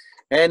that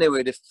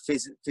anyway, the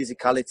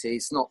physicality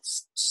is not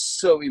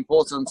so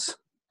important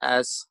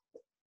as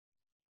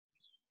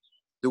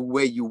the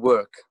way you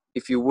work.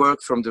 If you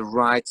work from the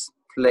right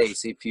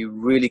place, if you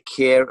really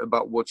care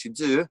about what you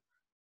do,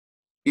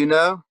 you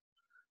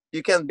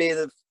can be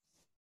the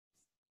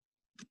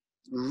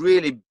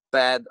really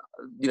bad,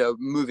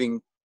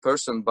 moving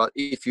person, but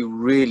if you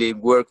really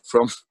work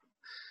from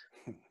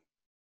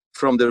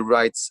the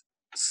right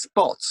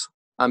spots,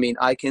 I mean,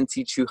 I can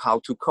teach you how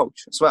to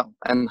coach as well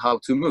and how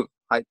to move.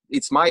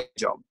 It's my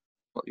job,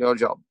 not your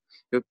job.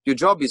 Your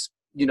job is,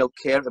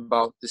 care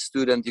about the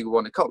student you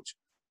want to coach.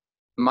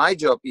 My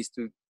job is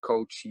to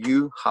coach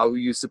you how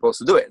you're supposed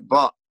to do it.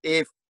 But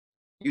if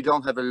you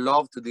don't have a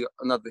love to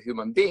another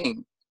human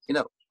being,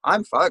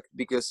 I'm fucked,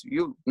 because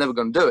you're never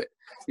going to do it.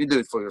 You do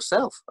it for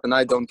yourself, and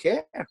I don't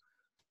care.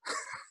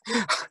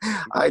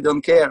 I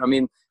don't care. I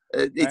mean,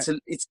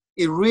 it's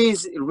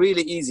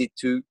really easy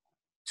to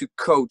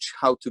coach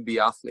how to be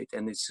athlete,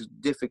 and it's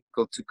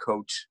difficult to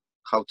coach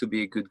how to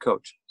be a good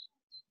coach.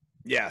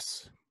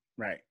 Yes,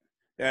 right.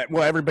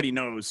 Well, everybody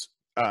knows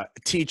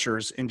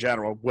teachers in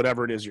general,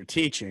 whatever it is you're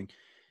teaching,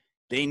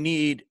 they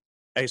need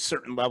a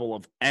certain level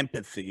of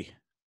empathy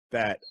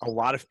that a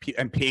lot of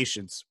and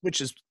patience, which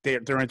is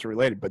they're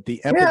interrelated, but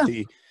the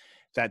empathy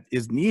that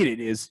is needed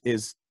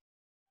is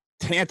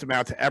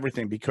tantamount to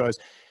everything, because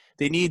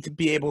they need to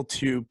be able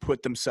to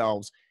put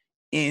themselves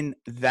in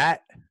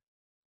that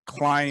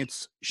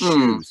client's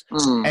shoes,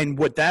 and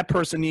what that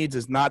person needs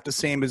is not the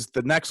same as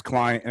the next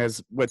client,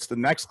 as what's the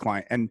next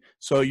client. And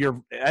so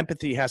your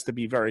empathy has to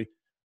be very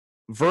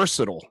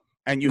versatile,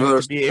 and you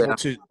have to be able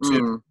to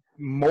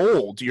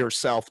mold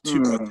yourself to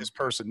what this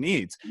person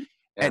needs.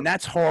 And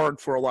that's hard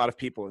for a lot of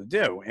people to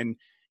do. And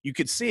you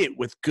could see it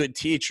with good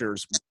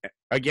teachers.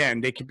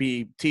 Again, they could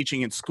be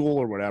teaching in school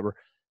or whatever.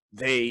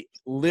 They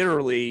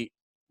literally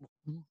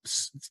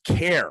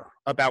care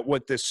about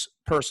what this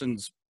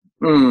person's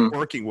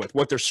working with,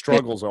 what their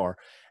struggles are.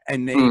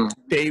 And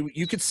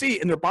you could see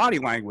it in their body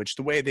language,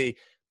 the way they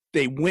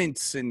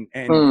wince and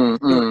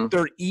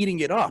they're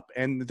eating it up,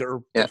 and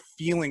they're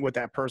feeling what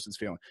that person's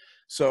feeling.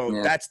 So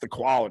that's the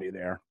quality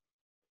there.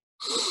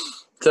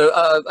 So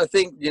I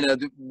think,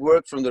 to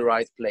work from the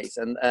right place,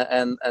 and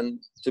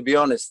to be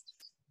honest,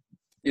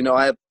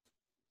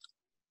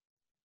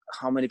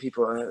 how many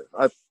people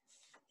I've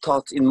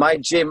taught in my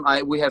gym.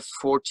 We have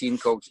 14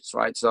 coaches,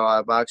 right? So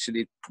I've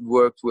actually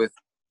worked with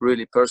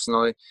really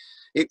personally.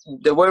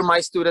 They were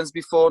my students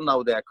before.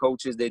 Now they are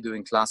coaches. They're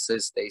doing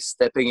classes. They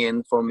stepping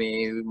in for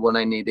me when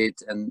I need it,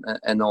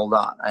 and all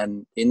that.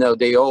 And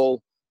they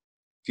all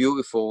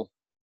beautiful,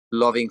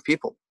 loving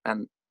people,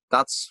 and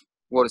that's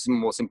what is the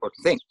most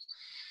important thing.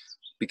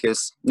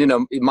 Because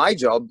in my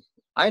job,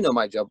 I know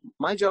my job.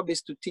 My job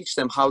is to teach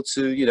them how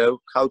to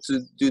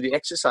do the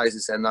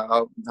exercises, and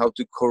how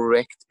to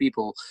correct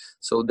people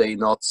so they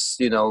not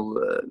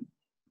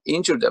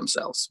injure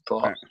themselves.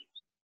 But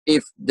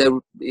if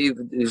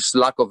there's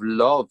lack of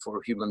love for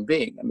a human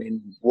being, I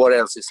mean, what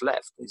else is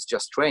left? It's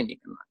just training.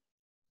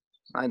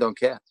 I don't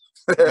care.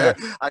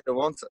 I don't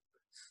want to.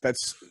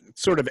 That's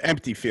sort of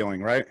empty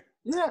feeling, right?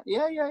 Yeah.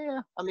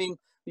 I mean,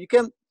 you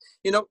can,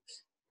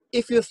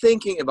 if you're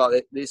thinking about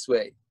it this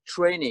way,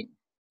 training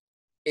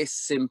is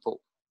simple.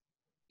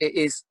 It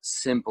is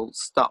simple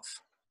stuff,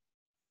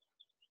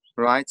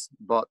 right?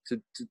 But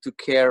to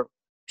care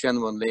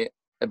genuinely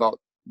about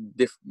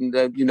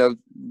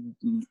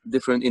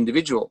different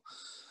individual,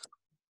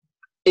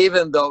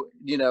 even though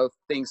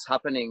things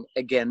happening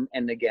again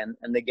and again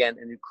and again,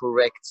 and you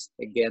correct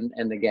again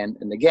and again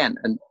and again,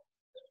 and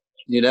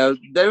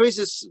there is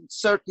a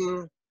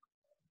certain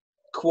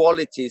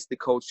qualities the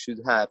coach should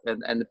have,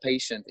 and the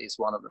patient is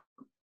one of them.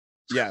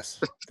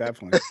 Yes,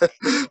 definitely.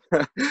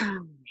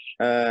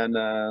 And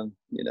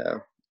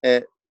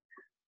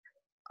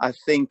I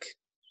think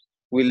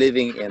we're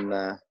living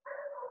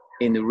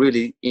in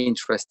really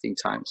interesting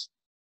times.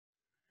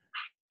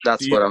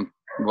 That's what I'm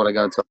going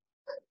to talk.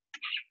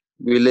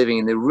 We're living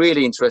in a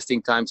really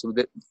interesting times.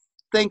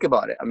 Think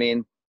about it. I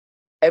mean,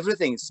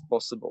 everything is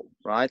possible,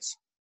 right?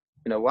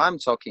 I'm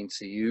talking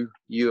to you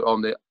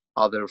on the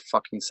other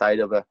fucking side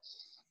of the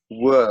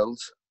world,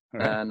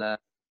 right.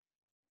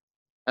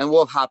 And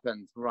what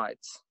happened, right?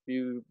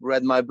 You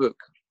read my book.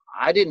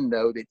 I didn't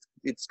know that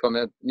it's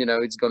gonna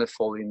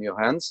fall in your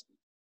hands,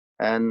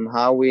 and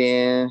how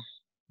we're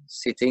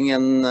sitting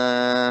and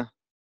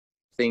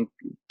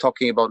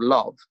talking about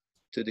love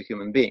to the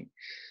human being.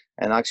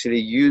 and actually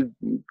you're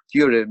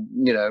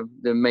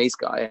the mace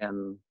guy,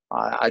 and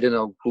I don't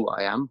know who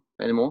I am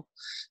anymore.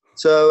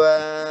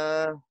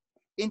 So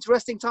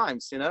interesting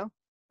times,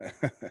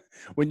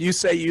 When you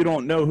say you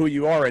don't know who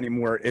you are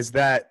anymore, is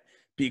that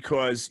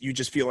because you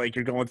just feel like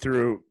you're going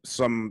through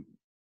some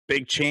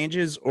big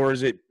changes, or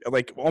is it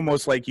like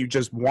almost like you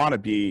just want to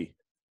be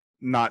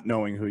not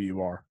knowing who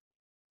you are?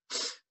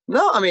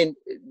 No, I mean,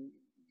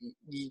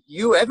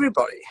 you,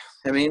 everybody.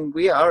 I mean,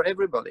 we are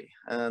everybody,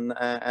 and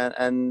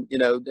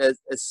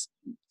there's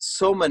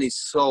so many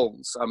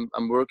souls.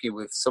 I'm working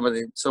with so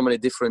many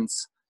different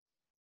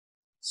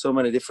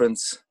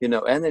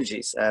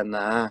energies, and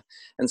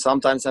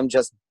sometimes I'm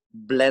just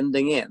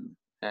blending in,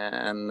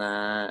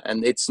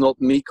 and it's not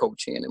me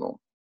coaching anymore,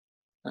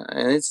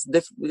 and it's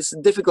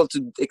difficult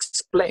to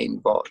explain,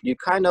 but you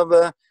kind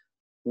of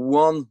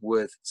one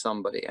with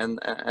somebody, and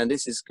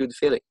this is good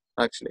feeling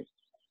actually.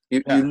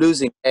 You're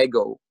losing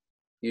ego.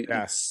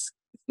 It's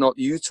not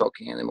you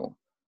talking anymore.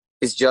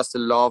 It's just the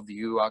love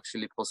you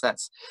actually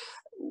possess.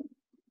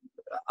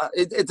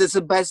 It is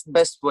the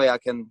best way I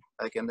can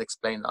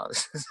explain that,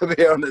 to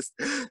be honest.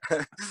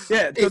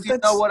 Yeah, if you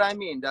know what I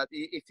mean, that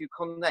if you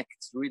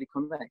really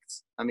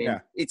connect. I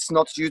mean, it's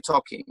not you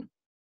talking;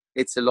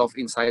 it's the love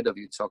inside of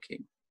you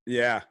talking.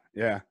 Yeah.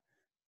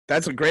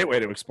 That's a great way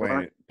to explain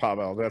it,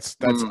 Pavel. That's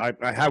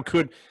how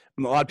could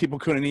a lot of people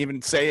couldn't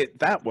even say it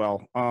that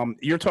well.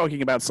 You're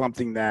talking about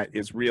something that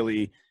is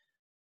really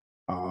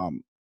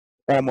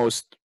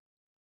almost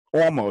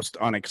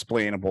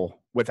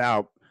unexplainable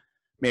without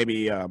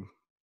maybe a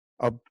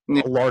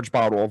large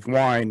bottle of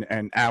wine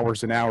and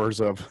hours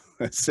of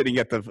sitting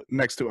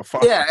next to a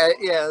fire.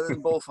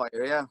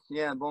 Bonfire.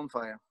 Yeah,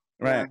 bonfire.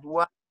 Right.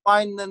 Yeah.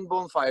 Wine and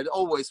bonfire, it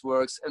always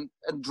works, and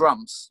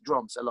drums.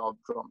 I love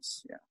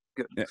drums. Yeah,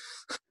 good.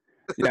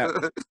 Yeah.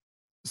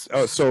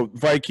 So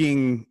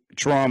Viking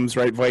drums,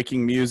 right?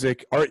 Viking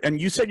music. And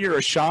you said you're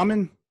a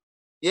shaman?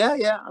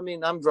 Yeah. I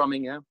mean, I'm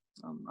drumming. Yeah,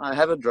 I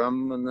have a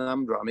drum, and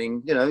I'm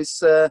drumming.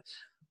 It's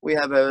we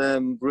have a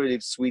really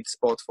sweet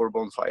spot for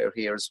bonfire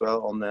here as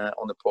well on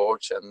the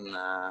porch, and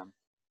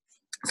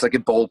it's like a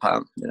ball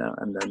pan,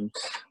 and then you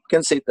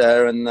can sit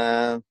there,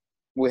 and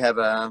we have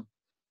a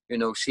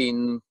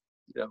sheen.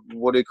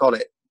 What do you call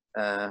it?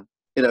 The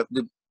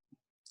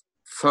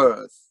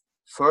furs.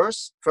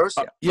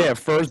 Yeah,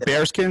 furs,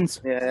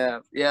 bearskins.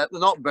 Yeah,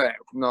 not bear.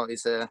 No,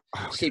 it's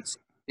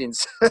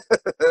sheepskins.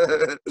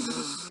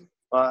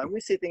 We're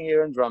sitting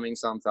here and drumming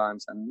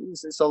sometimes, and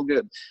it's all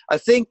good. I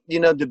think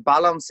the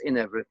balance in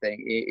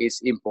everything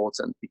is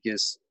important,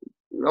 because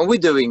we're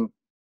doing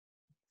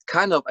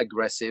kind of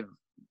aggressive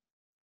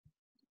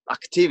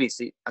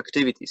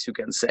activities, you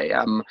can say.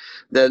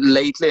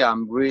 Lately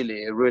I'm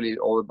really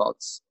all about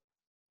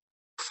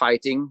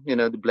fighting,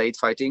 the blade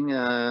fighting,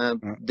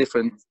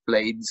 different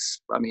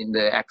blades. I mean,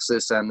 the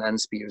axes and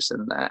spears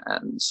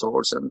and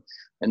swords and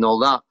all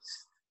that.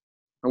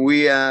 And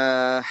we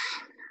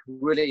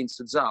really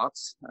into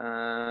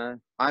that.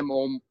 I'm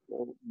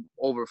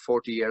over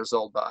 40 years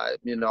old, but I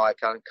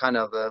kind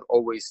of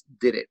always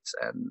did it,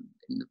 and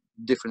in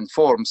different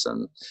forms.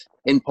 And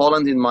in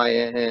Poland, in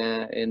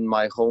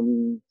my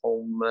home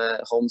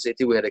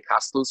city, we had a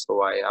castle,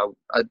 so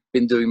I've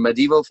been doing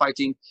medieval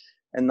fighting.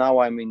 And now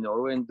I'm in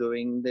Norway and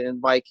doing the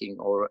Viking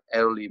or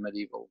early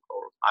medieval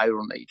or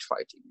Iron Age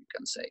fighting, you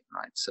can say,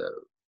 right? So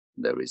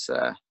there is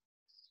a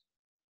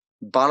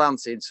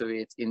balance into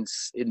it in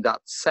that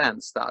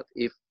sense, that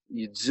if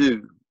you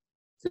do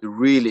the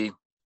really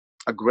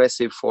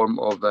aggressive form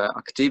of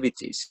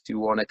activities, you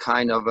want to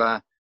kind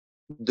of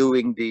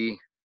doing the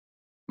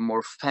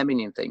more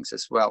feminine things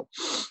as well.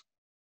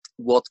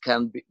 What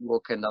can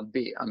that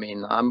be? I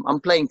mean,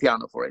 I'm playing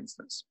piano, for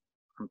instance.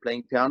 I'm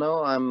playing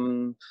piano.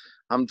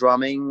 I'm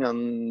drumming,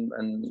 and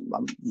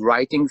I'm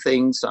writing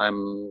things.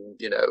 I'm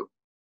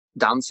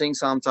dancing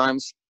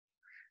sometimes,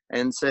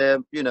 and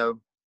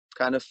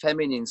kind of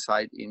feminine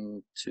side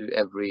into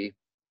every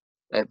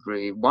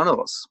one of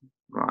us,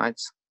 right?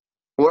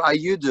 What are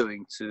you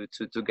doing to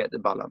get the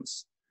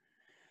balance?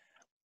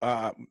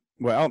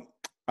 Well,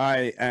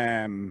 I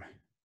am.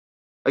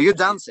 Are you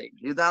dancing?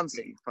 You're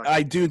dancing.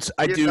 I do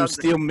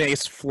steel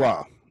mace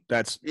flow.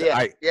 That's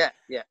yeah.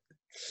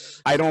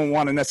 I don't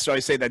want to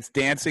necessarily say that's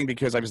dancing,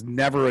 because I was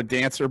never a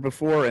dancer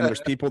before, and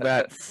there's people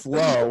that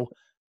flow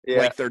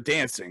like they're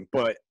dancing.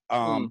 But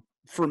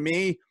for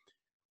me,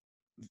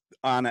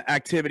 on an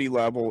activity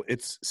level,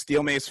 it's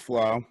steel mace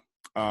flow.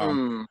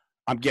 I'm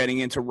getting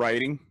into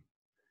writing.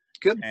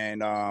 Good.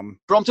 And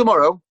from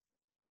tomorrow.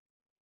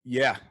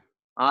 Yeah.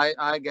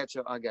 I get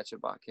you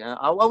back. Yeah.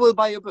 I will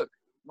buy your book.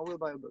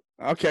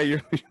 Okay,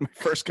 you're my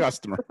first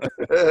customer.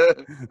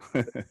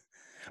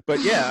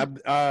 But yeah,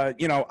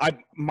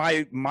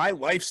 my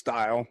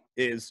lifestyle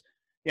is,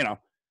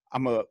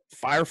 I'm a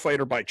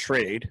firefighter by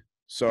trade,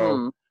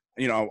 so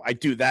I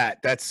do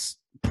that. That's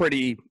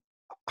pretty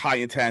high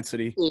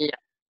intensity. Yeah.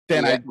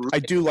 Then I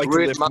do like to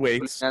lift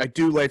weights.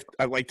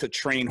 I like to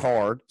train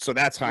hard, so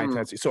that's high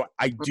intensity. So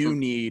I do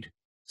need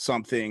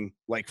something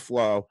like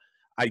flow.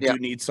 I do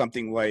need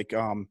something like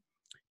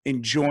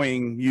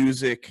enjoying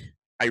music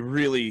I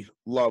really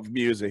love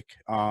music.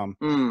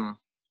 Mm.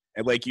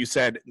 And like you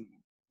said,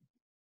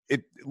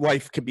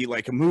 life could be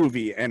like a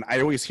movie, and I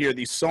always hear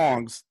these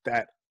songs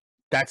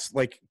that's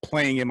like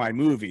playing in my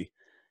movie,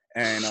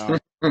 and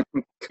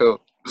Cool.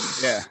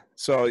 yeah,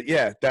 so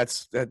yeah,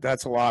 that's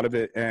a lot of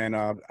it, and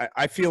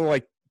I feel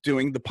like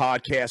doing the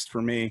podcast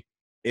for me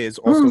is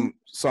also Mm.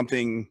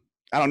 something.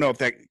 I don't know if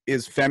that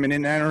is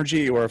feminine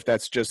energy or if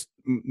that's just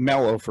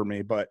mellow for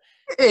me, but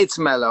It's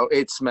mellow.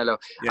 It's mellow.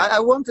 yeah. I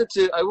wanted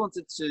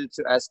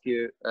to ask you,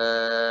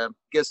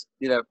 because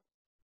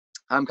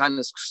I'm kind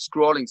of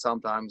scrolling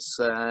sometimes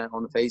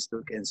on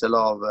Facebook, and it's a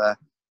lot of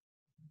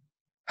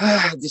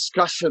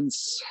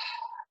discussions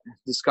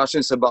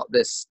about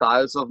the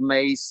styles of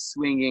mace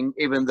swinging,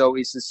 even though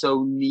it's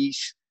so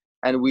niche,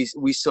 and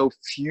we so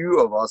few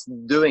of us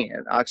doing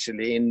it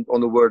actually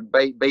on a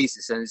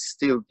basis, and it's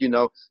still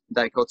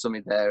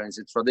dichotomy there. Is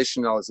it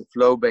traditional? Is it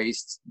flow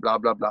based? Blah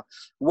blah blah.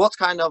 What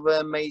kind of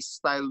mace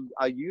style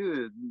are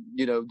you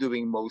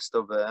doing most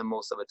of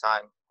the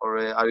time, or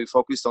are you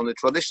focused on the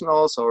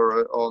traditionals or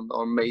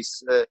on mace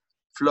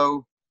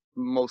flow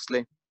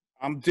mostly?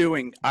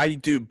 I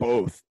do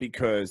both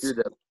because Do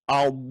that.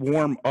 I'll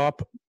warm up.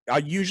 I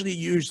usually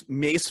use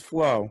Mace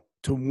Flow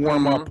to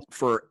warm Mm-hmm. up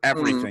for Mm-hmm.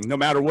 everything, no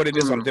matter what it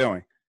is I'm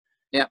doing.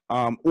 Yeah.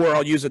 Or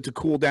I'll use it to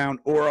cool down,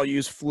 or I'll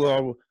use Flow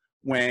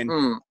when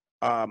Mm.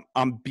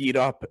 I'm beat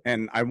up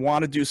and I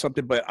want to do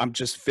something, but I'm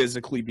just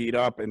physically beat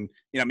up, and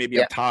maybe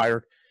I'm Yeah.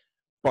 tired.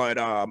 But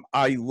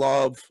I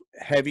love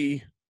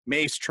heavy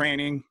mace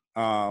training.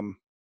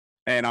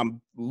 And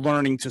I'm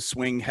learning to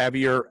swing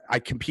heavier. I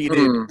competed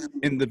Mm.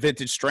 in the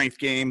vintage strength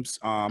games.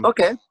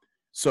 Okay.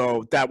 So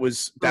that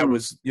was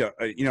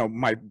Mm.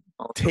 my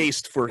Awesome.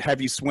 taste for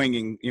heavy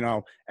swinging,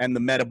 and the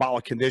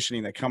metabolic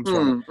conditioning that comes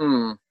from it.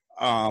 Mm.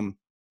 Mm.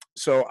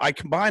 So I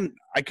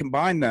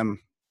combine them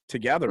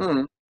together.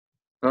 Mm.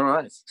 All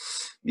right.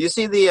 You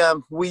see,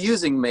 we're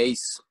using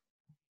mace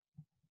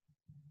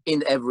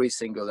in every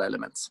single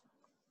element,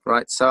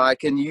 right? So I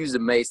can use a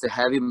mace, the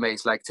heavy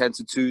mace, like 10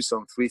 to 2,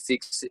 some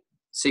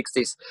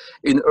 360s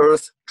in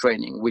earth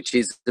training, which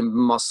is the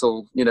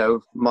muscle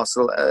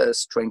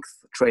strength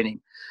training.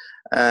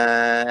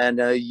 And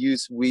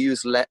we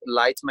use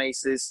light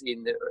maces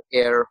in the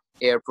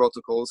air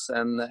protocols,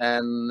 and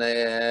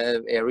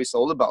air is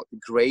all about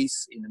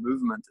grace in the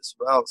movement as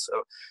well. So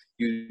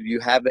you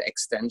have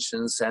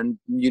extensions, and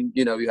you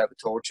have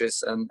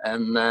torches,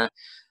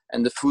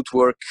 and the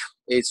footwork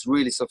is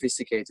really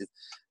sophisticated.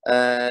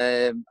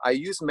 I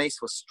use mace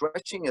for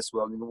stretching as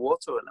well in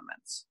water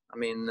elements. I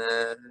mean,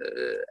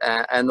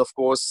 and of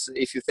course,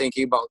 if you're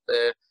thinking about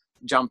the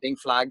jumping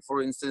flag, for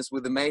instance,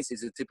 with the mace,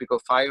 is a typical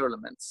fire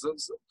element. So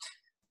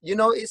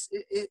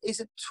it's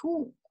a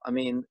tool. I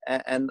mean,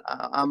 and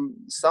I'm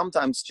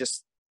sometimes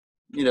just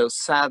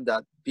sad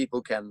that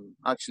people can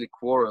actually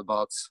quarrel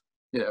about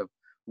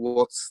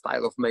what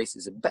style of mace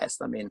is the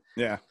best. I mean,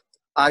 Yeah.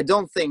 I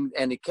don't think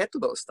any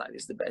kettlebell style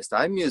is the best.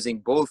 I'm using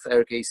both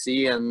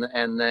RKC and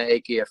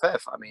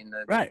AKFF. I mean,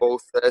 Right.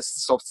 both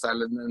soft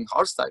style and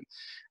hard style,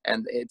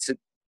 and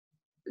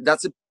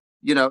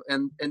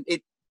and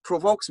it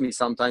provokes me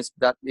sometimes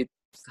that it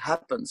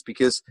happens,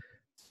 because,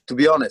 to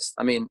be honest,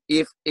 I mean,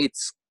 if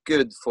it's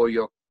good for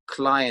your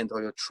client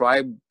or your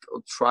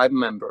tribe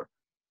member,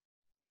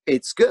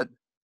 it's good,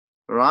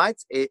 right?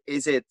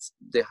 Is it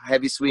the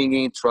heavy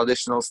swinging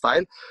traditional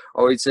style,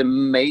 or it's a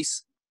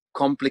mace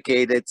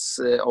complicated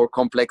or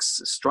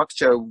complex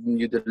structure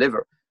you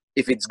deliver?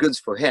 If it's good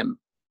for him,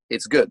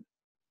 it's good.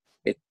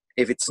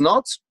 If it's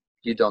not,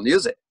 you don't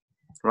use it,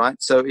 right?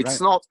 So it's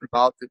Right. not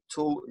about the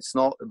tool, it's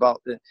not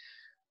about the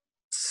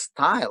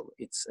style,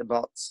 it's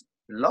about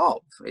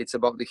love, it's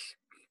about the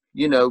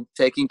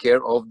taking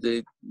care of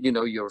the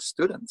your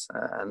students,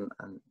 and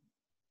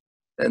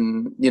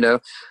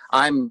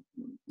I'm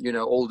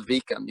old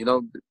vegan,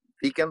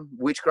 vegan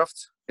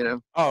witchcraft,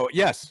 Oh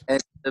yes.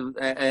 and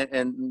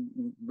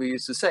we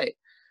used to say,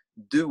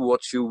 do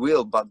what you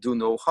will but do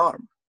no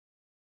harm,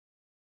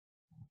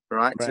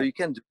 right? So Right. you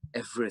can do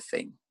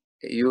everything.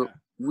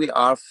 We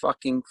are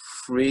fucking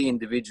free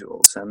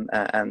individuals, and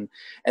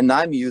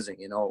I'm using,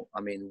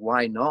 I mean,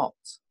 why not?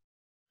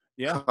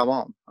 Yeah. Come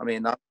on. I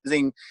mean,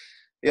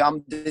 I'm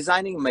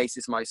designing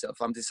maces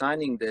myself. I'm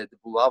designing the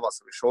bulavas,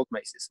 the short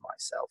maces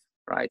myself,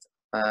 right?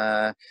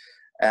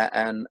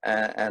 And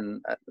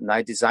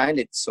I designed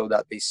it so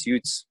that they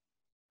suit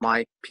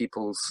my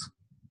people's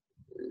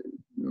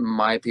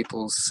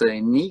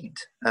need.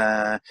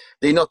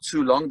 They're not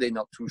too long, they're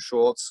not too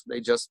short, they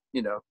just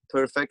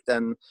perfect.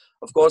 And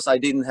of course, I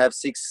didn't have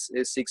 6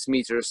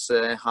 meters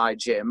high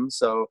gym,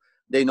 so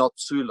they're not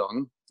too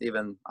long.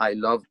 Even I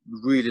love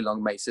really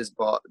long maces,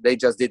 but they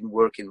just didn't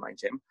work in my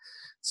gym.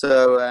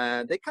 So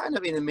they're kind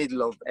of in the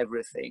middle of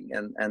everything,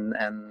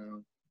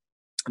 and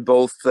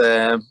both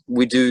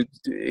we do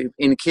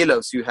in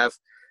kilos. You have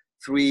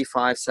 3,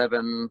 5,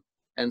 7,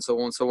 and so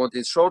on. So on.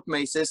 It's short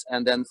maces,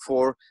 and then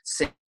 4,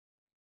 6.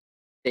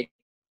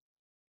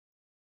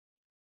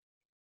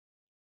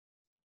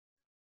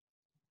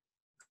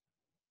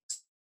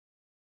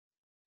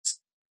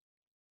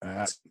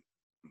 Uh,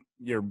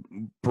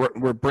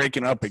 We're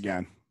breaking up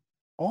again.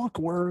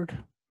 Awkward.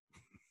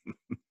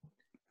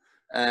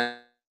 Uh,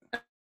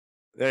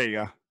 There you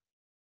go.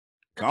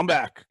 Come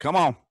back. Come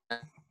on.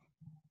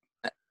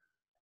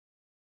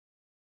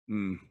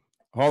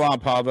 Hold on,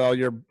 Pavel.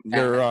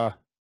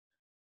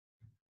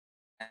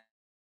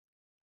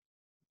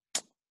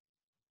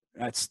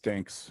 That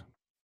stinks.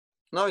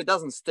 no, it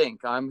doesn't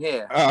stink. I'm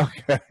here.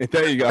 Okay,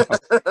 there you go.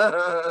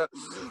 No,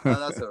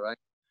 that's all right.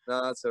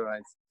 No, that's all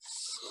right.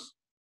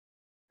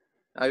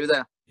 Are you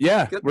there?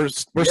 Yeah, Good. we're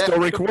still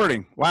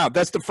recording. Wow,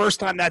 that's the first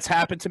time that's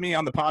happened to me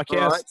on the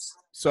podcast. Right.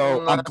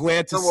 So I'm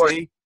glad to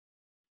see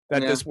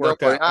that this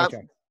worked out.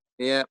 Okay.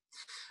 Yeah.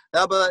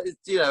 No, but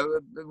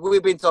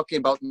we've been talking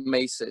about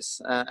maces,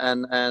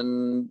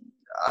 and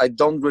I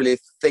don't really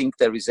think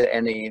there is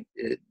any,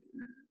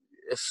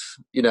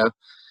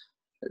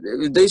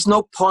 there's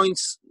no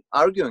points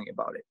arguing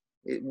about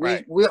it.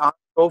 We are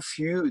so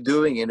few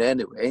doing it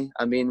anyway.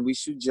 I mean, we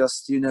should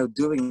just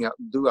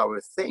do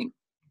our thing.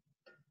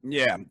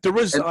 Yeah,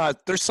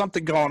 there's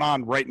something going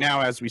on right now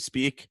as we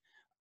speak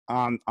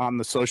on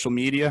the social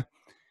media,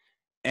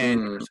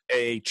 and there's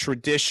a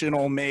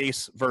traditional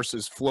mace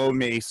versus flow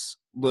mace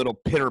little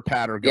pitter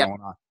patter going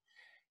on.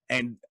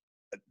 And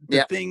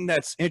the thing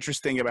that's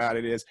interesting about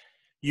it is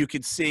you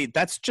could see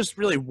that's just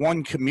really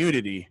one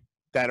community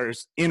that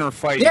is inner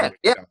fighting.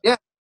 Yeah.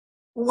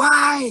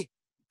 Why?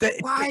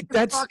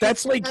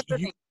 That's like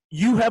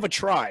you have a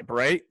tribe,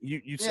 right?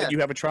 You said you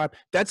have a tribe.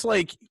 That's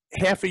like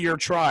half of your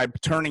tribe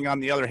turning on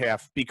the other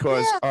half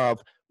because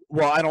of,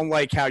 well, I don't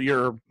like how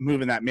you're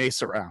moving that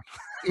mace around.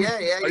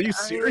 Yeah. Are you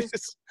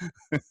serious?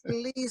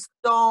 Please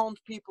don't,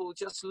 people.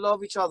 Just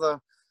love each other,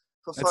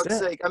 for fuck's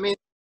sake. I mean,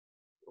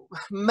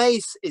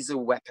 mace is a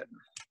weapon.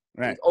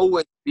 Right. It's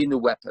always been a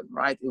weapon,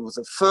 right? It was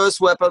the first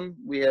weapon.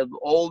 We had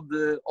all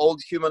the old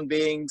human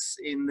beings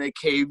in the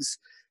caves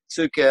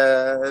took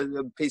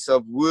a piece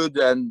of wood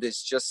and they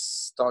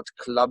just start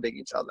clubbing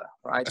each other,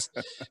 right?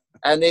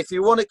 And if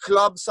you want to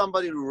club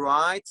somebody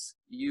right,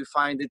 you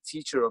find a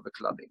teacher of the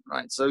clubbing,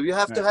 right? So you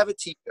have to have a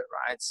teacher,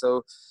 right?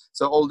 So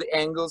all the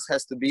angles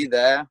has to be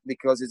there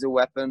because it's a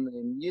weapon,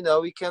 and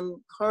it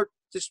can hurt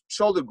the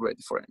shoulder grid,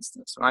 for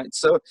instance, right?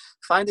 So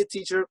find a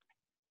teacher,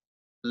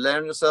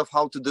 learn yourself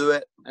how to do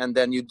it, and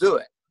then you do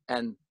it.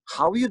 And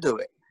how you do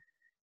it?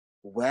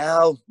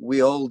 Well,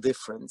 we're all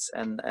different,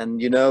 and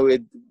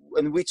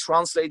when we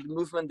translate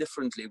movement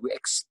differently, we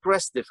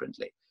express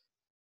differently.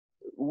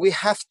 We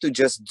have to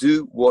just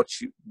do what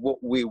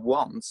we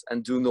want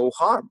and do no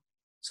harm.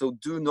 So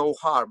do no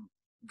harm.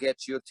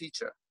 Get your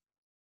teacher,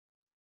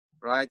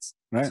 right?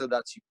 So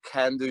that you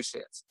can do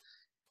shit,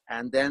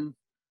 and then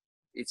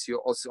it's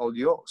all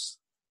yours.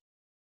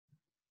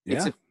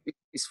 Yeah.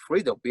 It's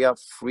freedom. We are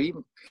free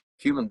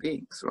human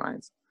beings,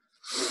 right?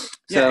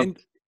 Yeah, and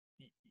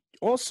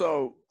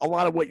also a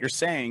lot of what you're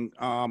saying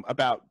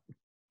about,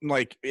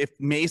 like, if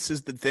mace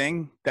is the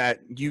thing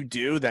that you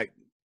do that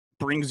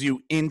brings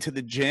you into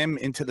the gym,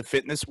 into the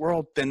fitness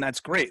world, then that's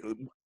great.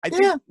 I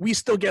think we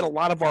still get a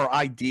lot of our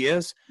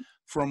ideas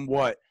from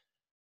what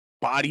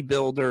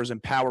bodybuilders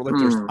and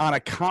powerlifters on a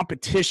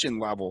competition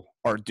level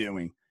are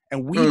doing.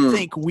 And we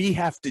think we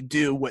have to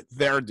do what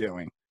they're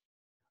doing.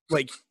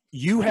 Like,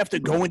 you have to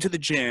go into the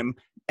gym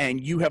and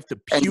you have to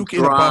puke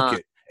in a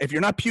bucket. If you're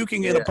not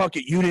puking in a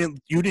bucket, you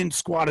didn't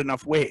squat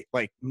enough weight.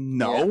 Like,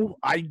 no,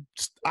 I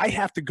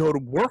have to go to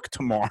work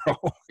tomorrow.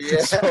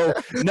 So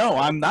no,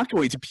 I'm not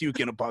going to puke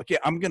in a bucket.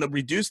 I'm going to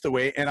reduce the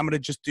weight, and I'm going to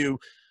just do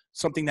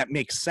something that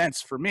makes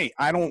sense for me.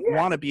 I don't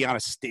want to be on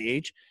a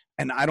stage,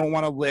 and I don't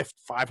want to lift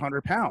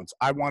 500 pounds.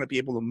 I want to be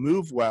able to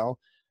move well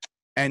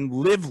and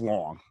live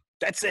long.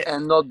 That's it.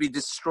 And not be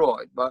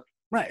destroyed. But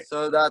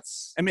so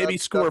and maybe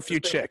score a few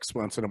chicks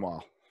once in a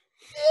while.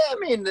 Yeah, I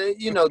mean,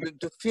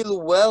 to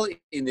feel well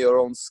in your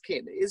own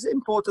skin is an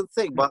important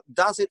thing, but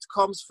does it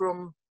comes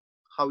from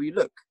how you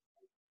look?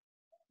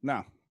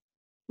 No,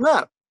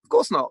 of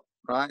course not,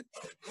 right?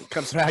 It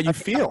comes from how you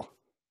feel.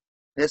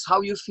 It's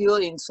how you feel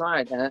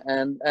inside,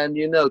 and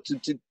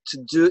to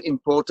do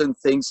important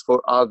things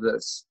for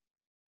others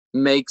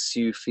makes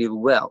you feel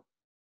well,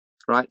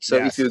 right? So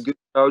if you're a good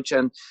coach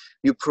and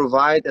you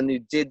provide and you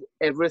did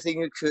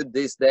everything you could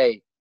this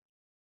day,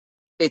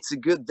 it's a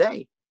good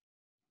day,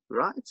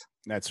 right?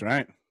 That's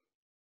right.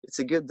 It's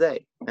a good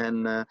day,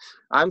 and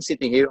I'm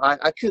sitting here.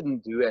 I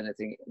couldn't do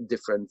anything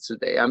different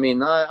today. I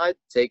mean, I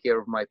take care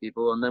of my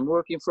people, and I'm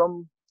working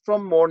from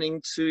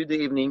morning to the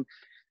evening,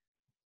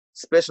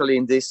 especially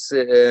in this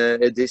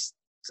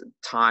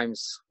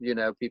times.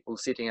 People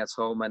sitting at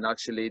home, and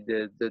actually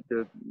is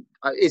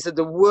it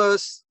the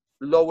worst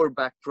lower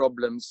back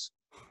problems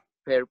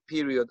per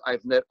period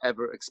I've never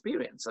ever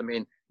experienced. I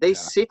mean, they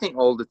sitting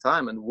all the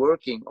time and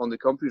working on the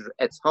computer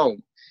at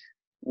home,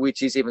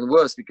 which is even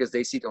worse because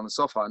they sit on the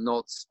sofa,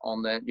 not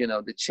on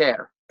the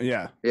chair.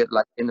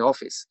 Like in the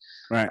office.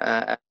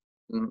 Right.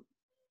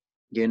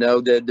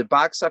 The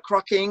backs are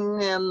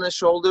cracking and the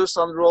shoulders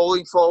are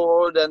rolling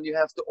forward, and you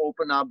have to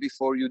open up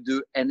before you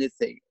do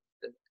anything.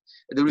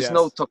 There is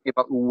no talking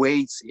about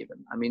weights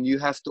even. I mean, you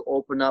have to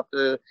open up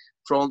the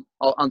front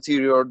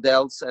anterior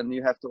delts, and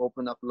you have to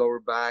open up lower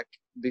back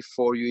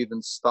before you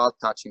even start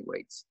touching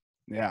weights.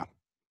 Yeah,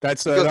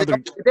 that's because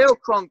another. They're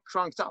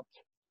cranked up,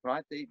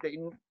 right?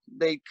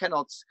 They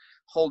cannot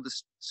hold the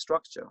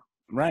structure.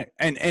 Right,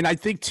 and I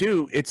think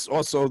too, it's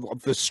also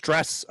the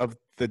stress of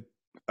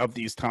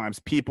these times.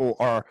 People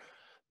are,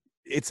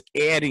 it's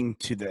adding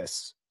to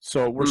this.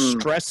 So we're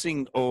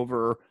stressing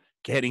over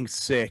getting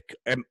sick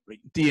and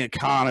the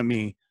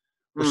economy.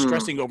 We're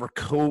stressing over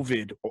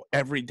COVID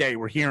every day.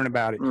 We're hearing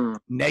about it.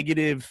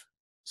 Negative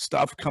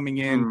stuff coming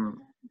in,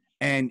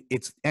 and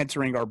it's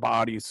entering our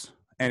bodies,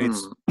 and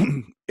it's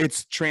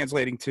it's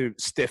translating to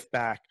stiff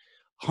back,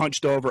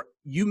 hunched over.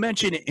 You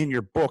mentioned it in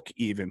your book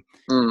even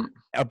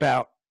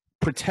about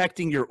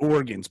protecting your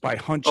organs by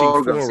hunching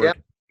forward.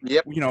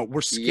 Yep. You know,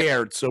 we're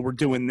scared, so we're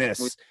doing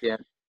this.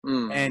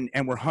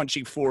 And we're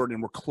hunching forward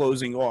and we're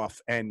closing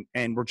off, and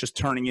we're just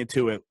turning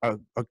into a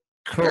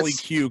curly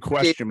Q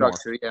question mark.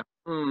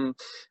 And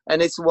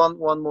it's one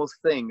more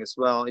thing as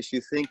well. If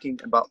you're thinking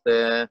about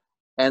the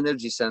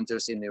energy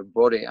centers in your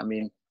body, I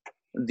mean,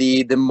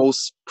 the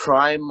most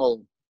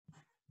primal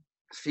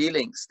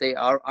feelings, they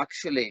are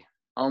actually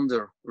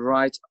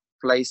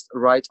placed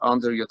right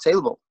under your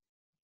tailbone.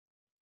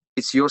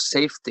 It's your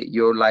safety.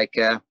 You're like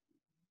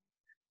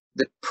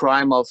the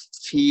primal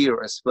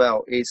fear as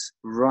well is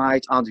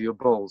right under your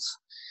balls.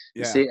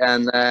 You see,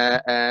 and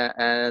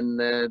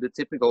the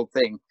typical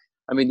thing.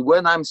 I mean,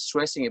 when I'm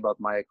stressing about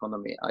my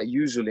economy, I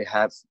usually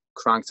have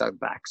cranked out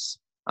backs.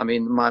 I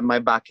mean, my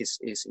back is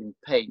in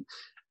pain,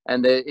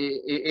 and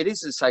it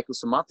is a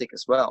psychosomatic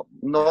as well,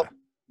 not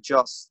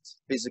just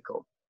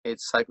physical.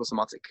 It's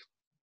psychosomatic.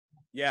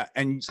 Yeah,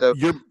 and so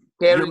you're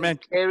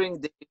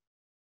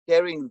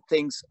carrying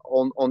things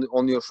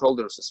on your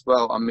shoulders as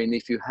well. I mean,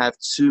 if you have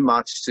too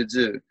much to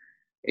do,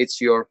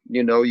 it's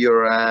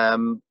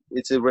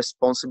it's a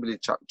responsibility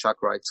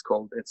chakra. It's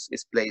called.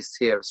 It's placed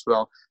here as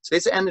well. So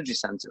it's an energy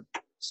center.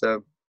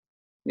 So,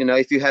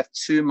 if you have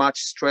too much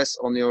stress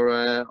on your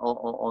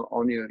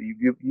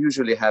you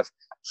usually have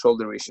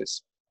shoulder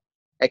issues.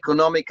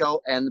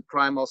 Economical and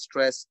primal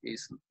stress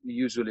is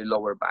usually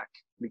lower back,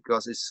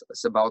 because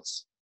it's about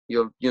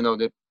your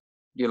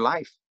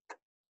life.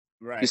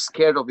 Right. You're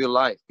scared of your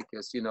life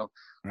because you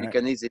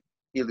can easily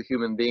kill a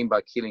human being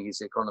by killing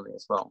his economy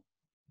as well.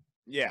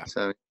 Yeah.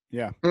 So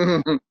yeah.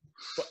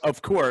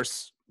 Of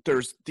course,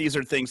 these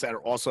are things that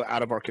are also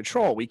out of our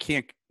control. We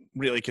can't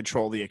really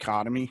control the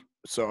economy.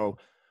 So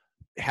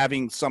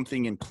having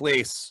something in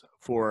place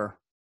for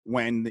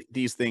when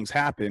these things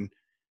happen,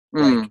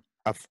 like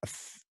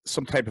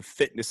some type of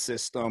fitness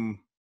system,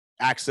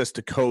 access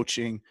to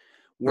coaching,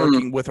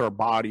 working with our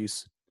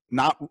bodies,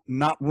 not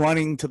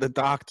running to the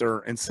doctor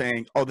and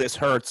saying, "Oh, this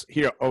hurts.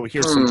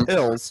 Here's some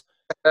pills."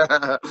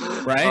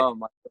 Right? Oh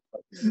my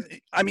God.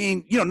 I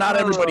mean, not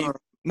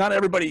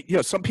everybody,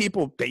 some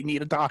people, they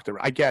need a doctor.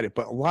 I get it.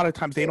 But a lot of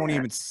times they don't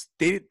even,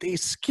 they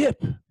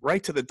skip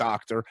right to the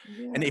doctor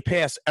and they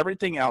pass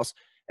everything else.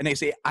 And they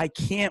say, I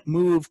can't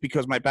move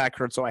because my back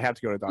hurts, so I have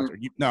to go to the doctor.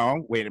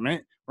 No, wait a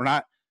minute. We're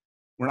not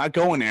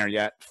going there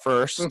yet.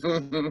 First,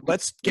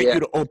 let's get you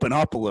to open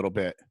up a little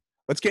bit.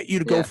 Let's get you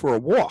to go for a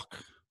walk.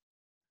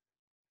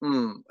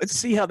 Let's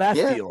see how that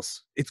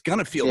feels. It's going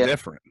to feel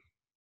different.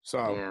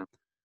 So,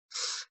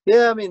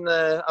 I mean,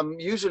 I'm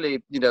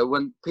usually,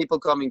 when people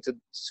coming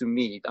to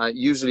me, I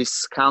usually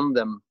scan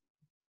them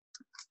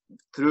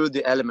through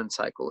the element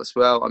cycle as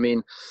well. I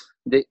mean,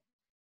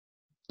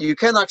 you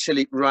can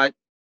actually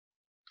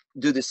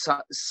do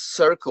the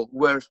circle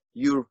where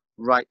you're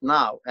right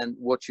now and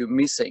what you're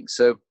missing.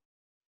 So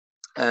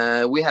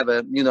we have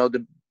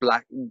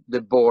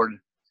the board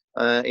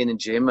in a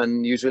gym,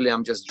 and usually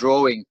I'm just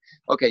drawing.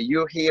 Okay,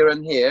 you're here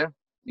and here.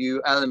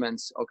 You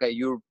elements. Okay,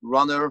 you're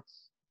runner.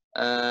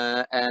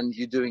 And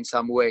you're doing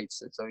some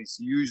weights, so it's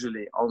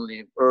usually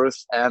only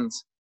earth and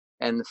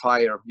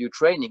fire you're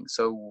training.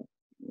 So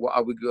what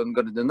are we going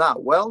to do now?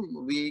 Well,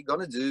 we're going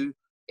to do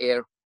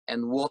air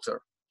and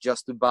water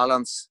just to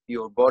balance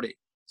your body.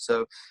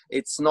 So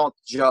it's not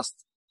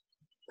just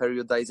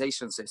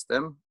periodization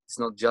system, it's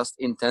not just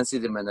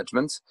intensity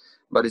management,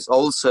 but it's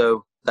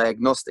also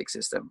diagnostic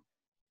system,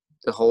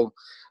 the whole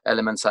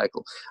element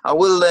cycle. I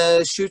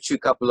will shoot you a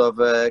couple of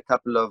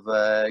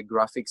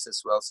graphics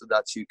as well, so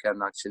that you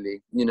can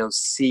actually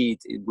see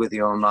it with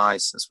your own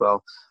eyes as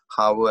well,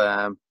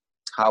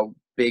 how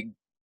big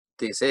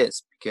this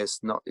is,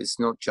 because it's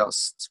not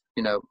just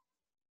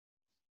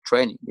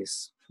training.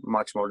 It's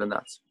much more than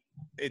that.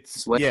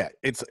 It's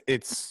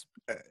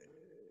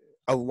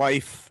a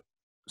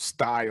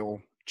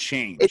lifestyle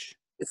change.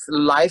 It's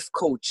life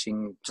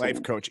coaching tool.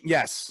 Life coaching,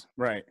 yes,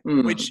 right.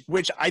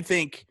 Which I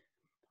think,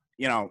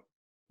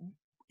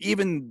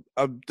 even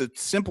the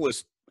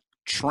simplest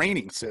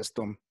training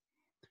system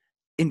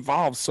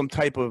involves some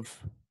type of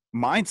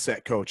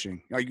mindset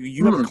coaching. Like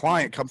you have a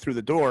client come through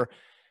the door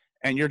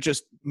and you're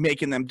just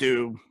making them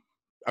do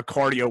a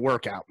cardio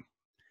workout.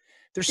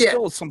 There's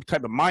still some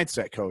type of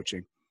mindset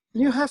coaching.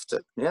 You have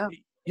to,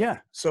 Yeah.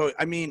 So,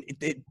 I mean,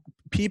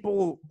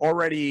 people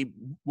already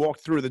walk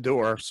through the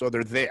door, so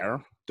they're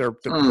there. They're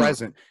Mm.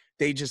 present.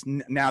 They just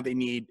now they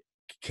need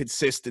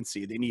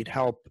consistency. They need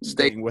help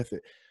staying with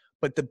it.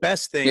 But the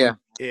best thing Yeah.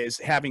 is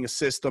having a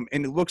system,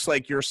 and it looks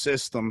like your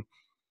system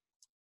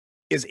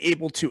is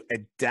able to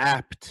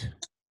adapt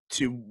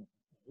to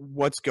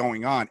what's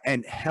going on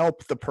and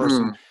help the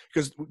person.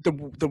 Because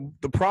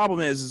the problem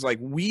is like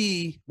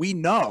we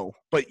know,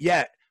 but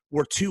yet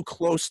we're too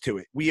close to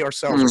it. We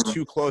ourselves are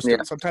too close to Yeah.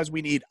 it. Sometimes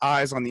we need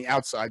eyes on the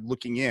outside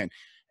looking in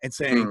and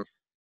saying,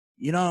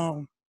 you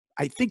know,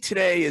 I think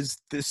today is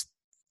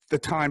the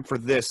time for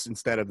this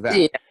instead of that.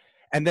 Yeah.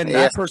 And then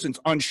that person's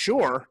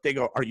unsure. They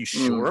go, are you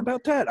sure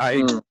about that?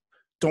 I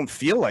don't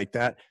feel like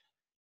that.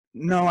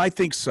 No, I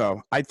think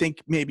so. I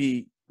think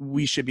maybe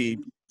we should be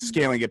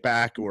scaling it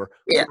back, or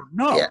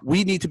no,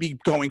 we need to be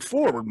going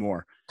forward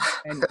more.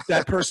 And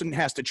that person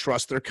has to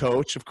trust their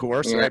coach, of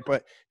course, right?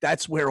 But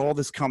that's where all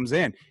this comes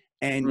in.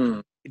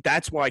 And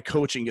that's why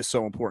coaching is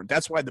so important.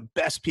 That's why the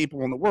best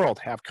people in the world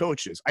have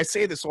coaches. I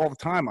say this all the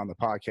time on the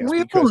podcast.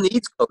 We all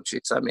need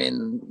coaches. I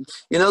mean,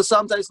 you know,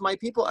 sometimes my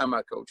people are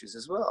my coaches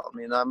as well. I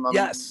mean, I'm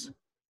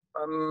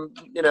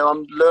you know,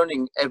 I'm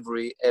learning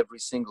every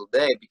single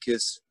day,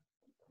 because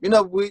you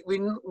know, we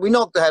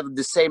not have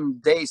the same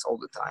days all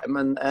the time,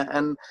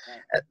 and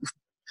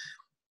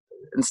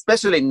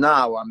especially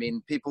now. I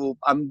mean,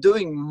 I'm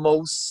doing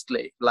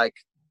mostly, like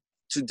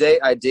today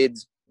I did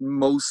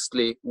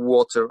mostly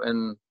water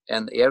and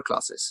air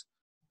classes.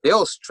 They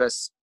all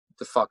stress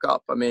the fuck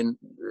up. I mean,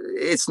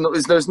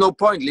 there's no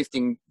point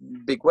lifting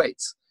big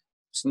weights.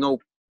 There's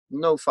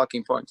no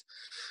fucking point.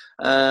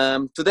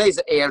 Today is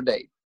air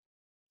day.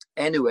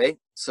 Anyway,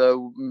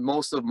 so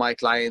most of my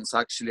clients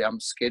actually I'm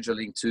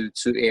scheduling to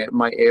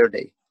my air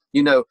day.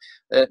 You know,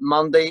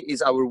 Monday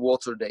is our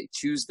water day.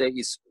 Tuesday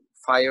is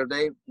fire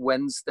day.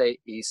 Wednesday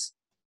is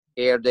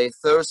air day.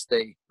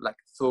 Thursday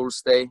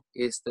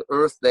is the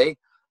earth day.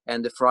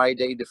 And the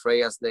Friday, the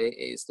Freya's day,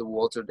 is the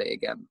water day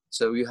again.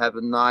 So you have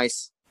a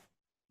nice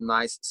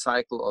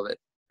cycle of it.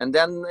 And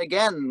then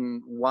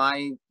again,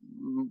 why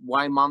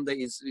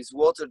Monday is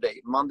water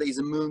day? Monday is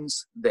a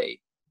moon's day,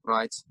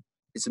 right?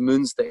 It's a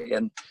moon's day,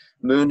 and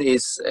moon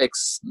is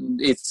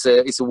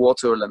it's a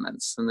water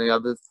element. And the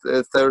other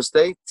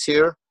Thursday,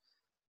 Tyr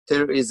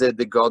is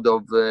the god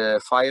of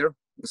fire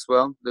as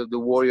well, the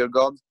warrior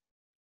god.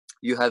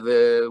 You have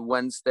a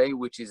Wednesday,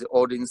 which is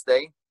Odin's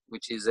day,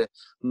 which is a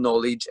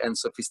knowledge and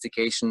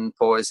sophistication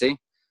poesy.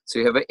 So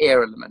you have an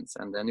air element,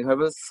 and then you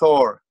have a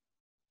Thor,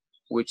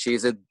 which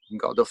is a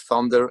god of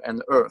thunder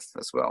and earth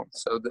as well.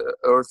 So the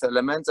earth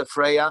element,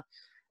 Freya,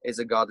 is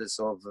a goddess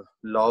of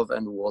love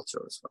and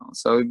water as well.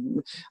 So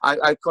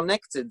I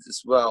connected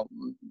as well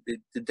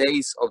the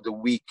days of the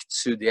week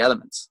to the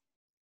elements,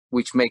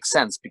 which makes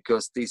sense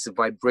because this is a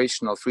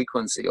vibrational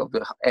frequency of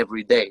the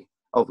every day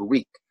of the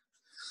week.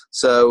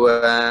 So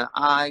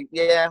I'm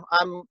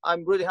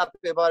really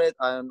happy about it,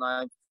 and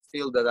I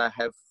feel that I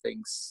have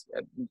things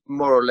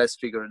more or less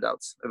figured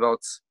out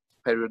about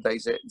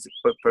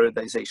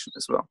periodization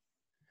as well.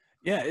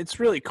 Yeah, it's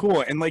really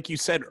cool. And like you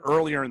said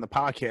earlier in the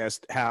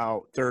podcast,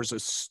 how there's a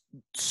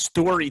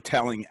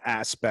storytelling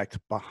aspect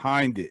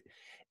behind it.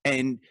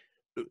 And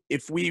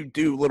if we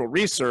do a little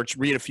research,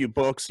 read a few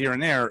books here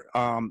and there,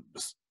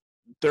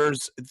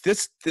 there's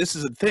this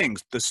is the thing,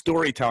 the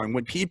storytelling.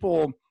 When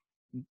people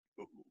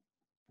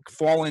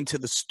fall into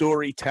the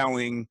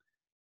storytelling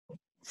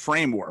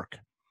framework,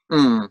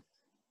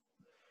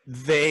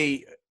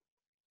 they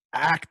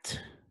act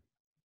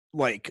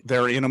like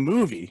they're in a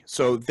movie.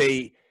 So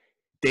they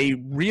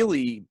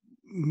really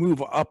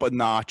move up a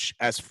notch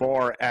as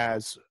far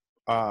as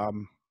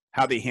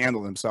how they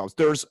handle themselves.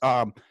 There's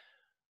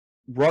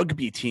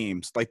rugby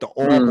teams like the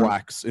All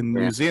Blacks in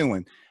New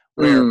Zealand,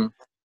 where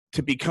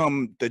to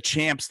become the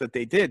champs that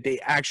they did, they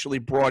actually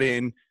brought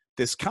in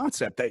this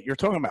concept that you're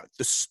talking about,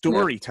 the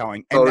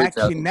storytelling, and that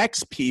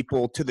connects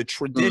people to the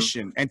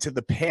tradition and to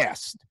the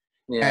past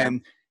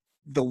and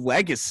the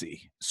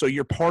legacy. So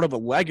you're part of a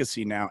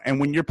legacy now, and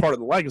when you're part of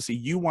the legacy,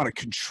 you want to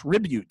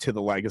contribute to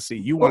the legacy.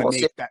 You want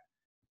to make that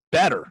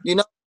better. You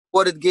know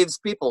what it gives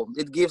people?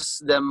 It gives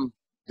them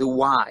the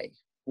why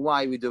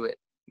we do it.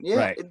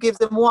 It gives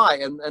them why,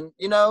 and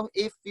you know,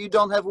 if you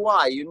don't have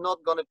why, you're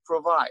not going to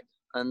provide.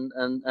 And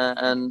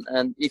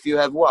if you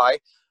have why,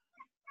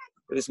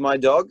 it is my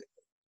dog.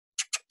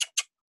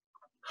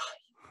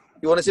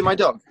 You want to see my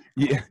dog?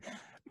 Yeah,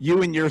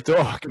 you and your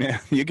dog, man.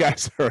 You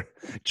guys are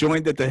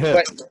joined at the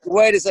hip.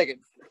 Wait a second.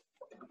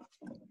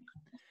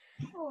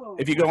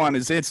 If you go on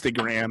his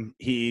Instagram,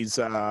 he's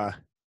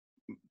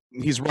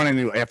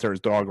running after his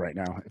dog right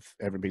now, if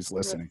everybody's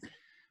listening.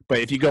 But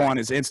if you go on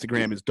his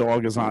Instagram, his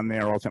dog is on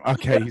there all the time.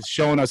 Okay, he's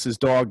showing us his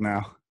dog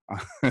now.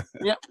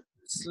 Yeah,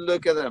 let's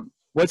look at him.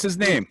 What's his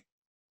name?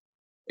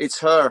 It's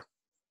her.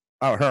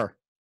 Oh, her.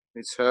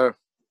 It's her.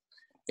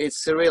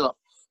 It's Cyrilla.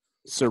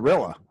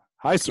 Cyrilla.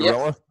 Hi,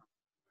 Cyrilla.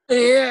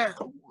 Yeah.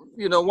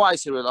 You know why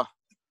Cyrilla?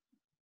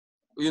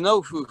 You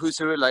know who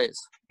Cyrilla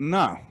is?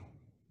 No.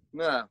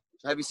 No.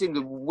 Have you seen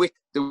The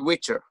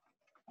Witcher?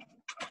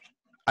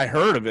 I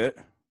heard of it.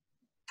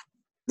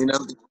 You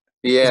know?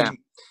 Yeah.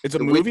 It's a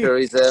The movie? Witcher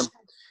is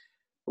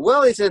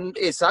well,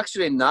 it's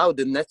actually now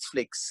the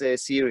Netflix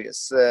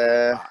series,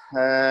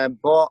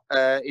 but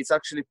it's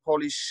actually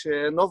Polish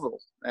novel,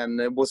 and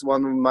it was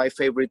one of my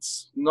favorite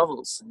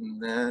novels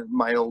in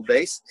my old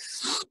days.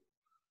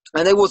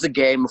 And there was a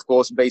game, of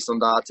course, based on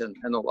that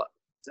and all that.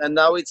 And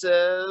now it's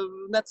a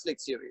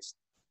Netflix series.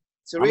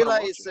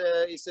 Cirilla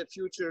is a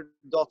future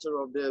daughter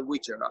of the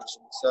Witcher,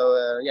 actually.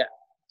 So yeah.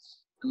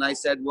 And I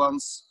said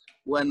once,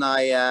 when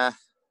I'm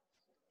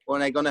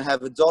gonna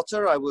have a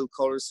daughter, I will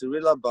call her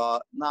Cirilla.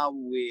 But now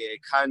we're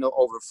kind of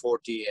over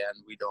 40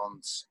 and we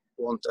don't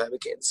want to have a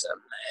kids.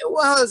 And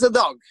well, it's a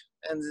dog,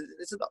 and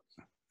it's a dog.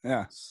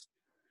 Yeah,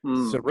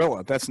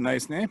 Cirilla. That's a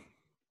nice name.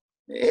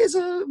 It's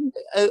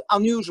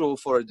unusual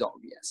for a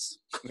dog, yes.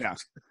 Yeah.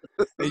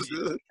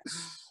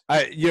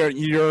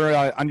 You're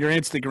on your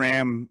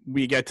Instagram.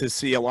 We get to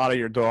see a lot of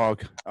your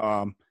dog.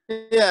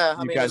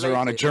 Yeah, you guys are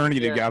on a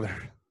journey together.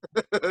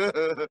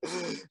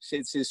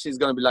 she's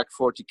gonna be like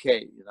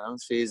 40K, you know.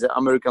 She's an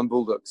American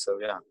Bulldog, so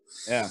yeah.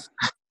 Yeah.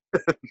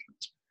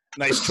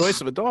 Nice choice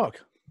of a dog.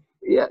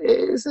 Yeah,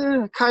 it's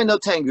a kind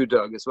of Tengu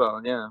dog as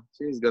well. Yeah,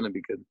 she's gonna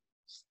be good.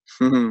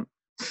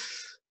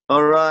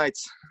 All right.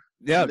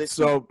 Yeah.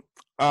 So,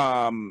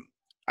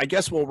 I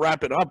guess we'll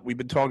wrap it up. We've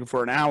been talking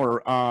for an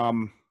hour.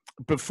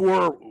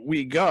 Before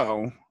we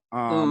go,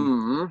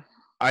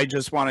 I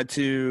just wanted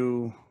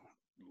to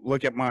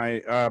look at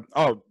my.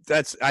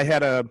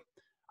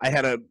 I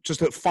had a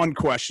just a fun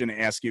question to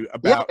ask you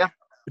about.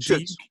 Yeah.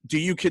 Do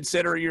you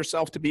consider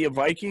yourself to be a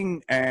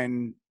Viking,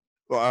 and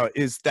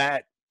is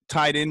that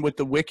tied in with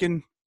the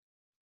Wiccan?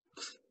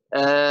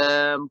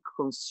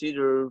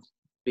 Consider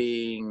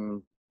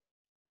being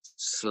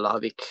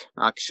Slavic,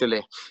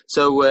 actually.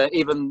 So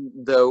even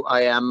though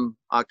I am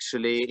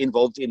actually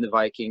involved in the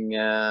Viking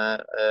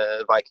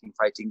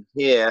fighting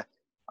here,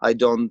 I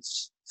don't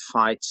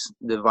fight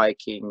the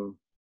Viking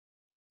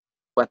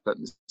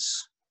weapons.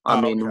 I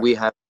mean, we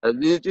have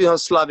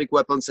Slavic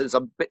weapons. It's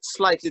a bit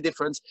slightly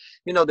different.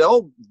 You know, they've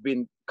all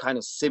been kind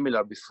of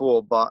similar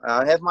before, but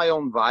I have my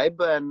own vibe,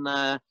 and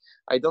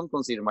I don't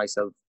consider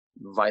myself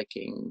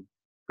Viking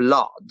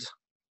blood,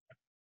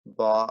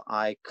 but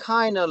I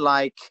kind of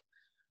like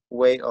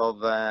way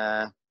of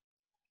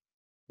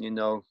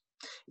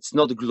it's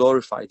not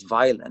glorified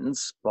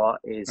violence, but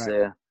it's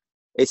a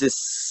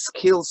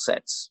skill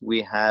set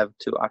we have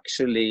to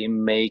actually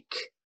make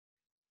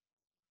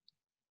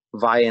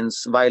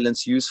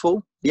violence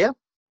useful. Yeah,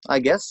 I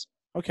guess.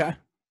 Okay.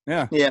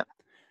 Yeah.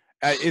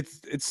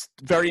 It's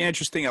very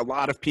interesting. A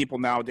lot of people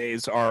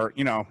nowadays are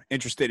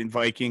interested in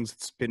Vikings.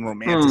 It's been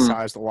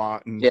romanticized a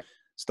lot and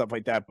stuff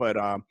like that, but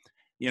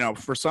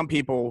for some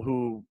people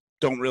who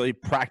don't really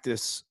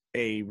practice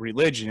a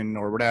religion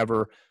or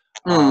whatever,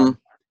 I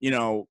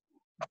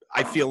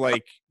feel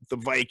like the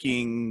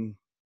Viking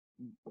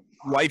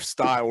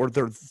lifestyle or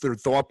their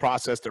thought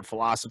process, their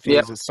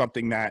philosophies is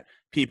something that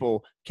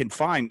people can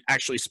find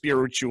actually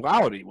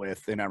spirituality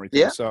with and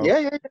everything. That's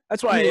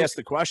why I asked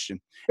the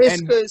question.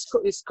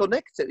 It's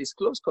connected. It's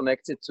close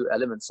connected to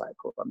element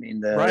cycle. I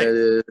mean,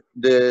 the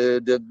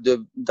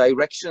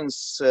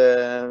directions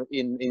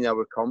in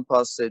our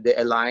compass, they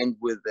aligned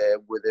with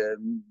the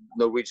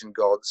Norwegian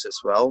gods as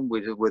well,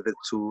 with the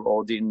two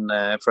Odin,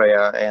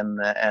 Freya,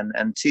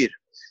 and Tyr,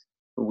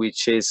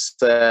 which is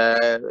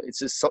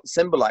it's a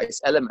symbolize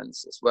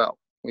elements as well,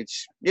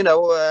 which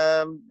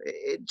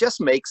it just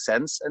makes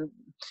sense. And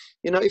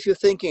if you're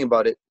thinking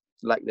about it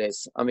like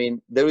this, I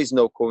mean, there is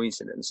no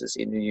coincidences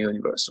in the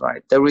universe,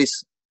 right? There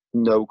is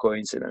no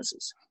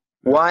coincidences.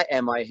 Why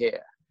am I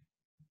here?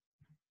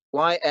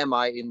 Why am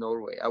I in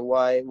Norway?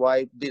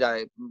 Why did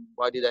I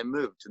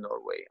move to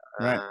Norway?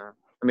 I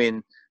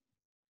mean,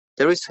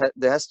 there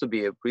has to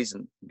be a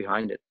reason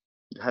behind it.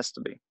 It has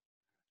to be.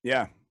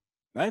 Yeah.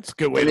 That's a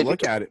good way to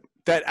look at it.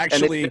 That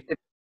actually,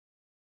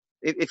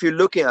 if you're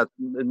looking at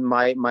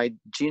my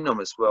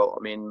genome as well,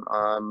 I mean,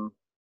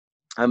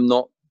 I'm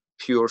not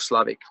pure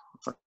Slavic.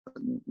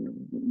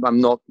 I'm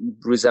not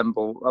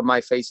my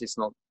face is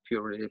not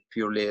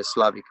purely a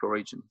Slavic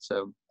origin.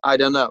 So I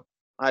don't know.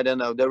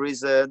 There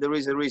is a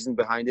reason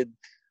behind it.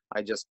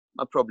 I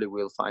probably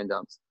will find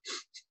out.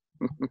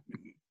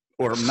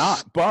 Or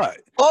not, but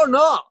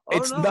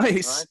it's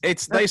nice. Right?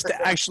 It's nice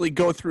to actually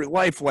go through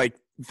life like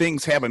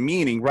things have a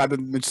meaning rather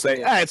than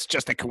say, it's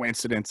just a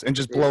coincidence and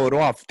just blow it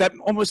off. That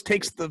almost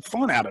takes the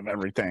fun out of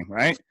everything,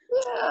 right?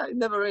 Yeah, it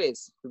never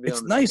is.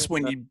 It's nice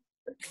when you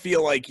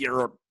feel like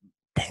you're a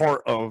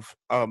part of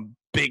a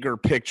bigger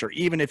picture,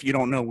 even if you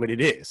don't know what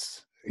it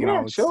is.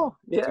 It's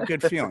a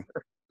good feeling.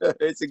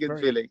 It's a good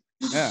feeling.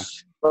 Yeah.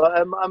 Well,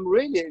 I'm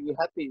really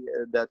happy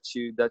that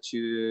you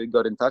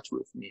got in touch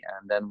with me,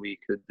 and then we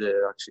could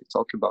actually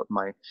talk about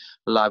my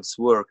life's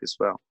work as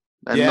well,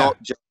 and not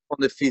just on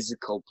the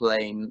physical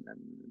plane, and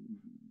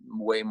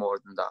way more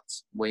than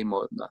that.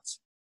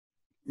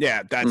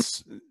 Yeah,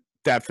 that's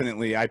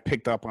definitely. I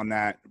picked up on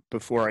that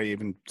before I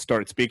even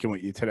started speaking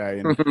with you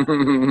today,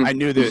 and I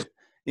knew that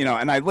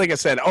and I like I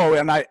said,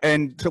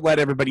 and to let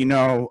everybody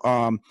know,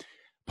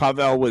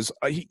 Pavel was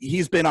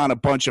he's been on a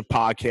bunch of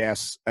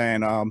podcasts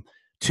and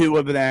Two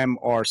of them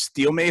are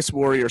Steel Mace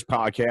Warriors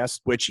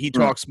podcast, which he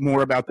talks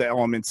more about the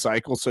element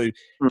cycle. So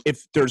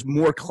if there's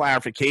more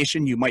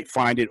clarification, you might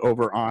find it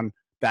over on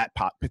that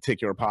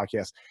particular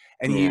podcast.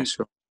 And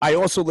sure. I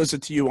also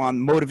listen to you on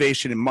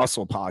Motivation and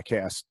Muscle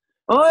podcast.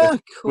 Oh, yeah,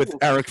 cool. With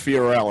Eric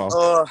Fiorello.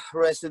 Oh,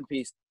 rest in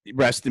peace.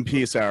 Rest in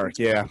peace, Eric.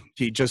 Yeah,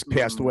 he just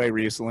passed away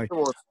recently. He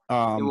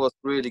was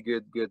really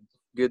good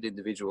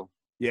individual.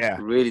 Yeah,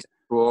 really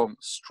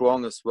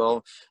strong as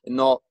well. And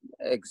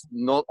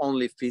not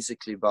only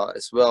physically, but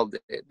as well the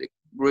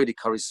really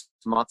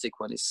charismatic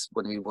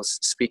when he was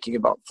speaking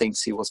about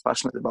things he was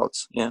passionate about.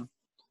 Yeah,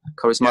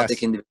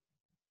 charismatic individual.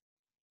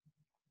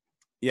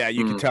 Yeah,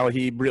 you can tell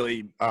he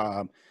really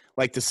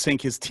liked to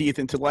sink his teeth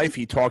into life.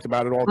 He talked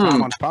about it all the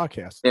time on his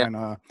podcast.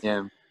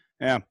 Yeah,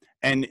 and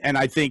And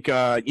I think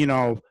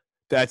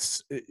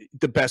that's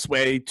the best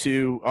way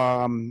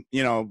to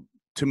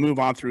to move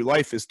on through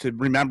life is to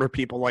remember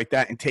people like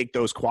that and take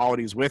those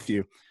qualities with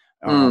you.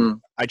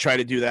 I try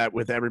to do that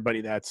with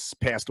everybody that's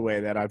passed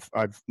away that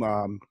I've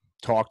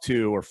talked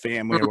to, or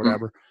family or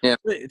whatever. Yeah,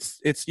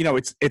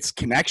 it's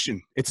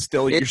connection. It's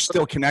still you're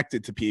still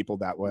connected to people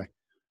that way.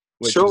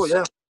 Sure,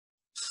 yeah.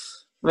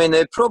 I mean,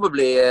 he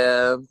probably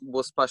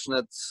was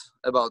passionate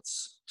about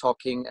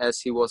talking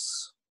as he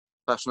was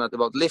passionate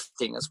about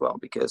lifting as well,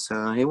 because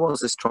he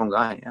was a strong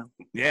guy.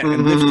 Yeah,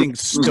 and lifting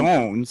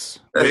stones,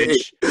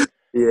 which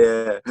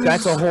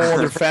that's a whole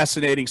other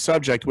fascinating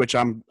subject, which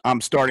I'm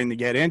starting to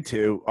get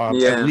into.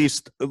 At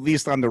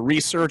least on the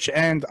research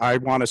end, I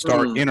want to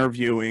start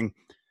interviewing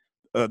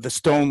the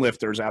stone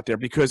lifters out there,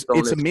 because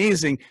it's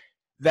amazing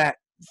that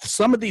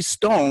some of these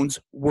stones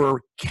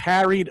were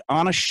carried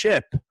on a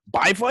ship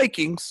by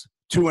Vikings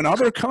to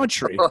another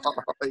country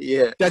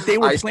that they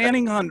were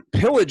planning on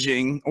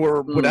pillaging,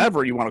 or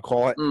whatever you want to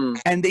call it.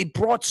 And they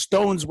brought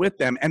stones with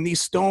them. And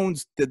these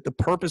stones, the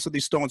purpose of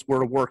these stones were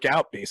to work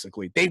out,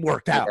 basically. They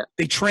worked out.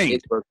 They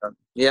trained.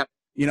 Yeah.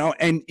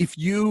 And if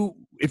you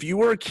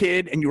were a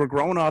kid and you were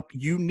growing up,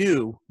 you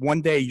knew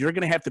one day you're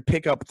going to have to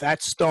pick up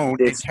that stone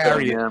and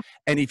carry it.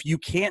 And if you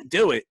can't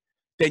do it,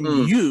 then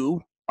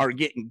you are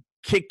getting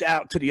kicked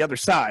out to the other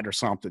side or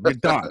something. You're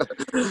done.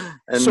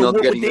 So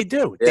what would they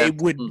do? They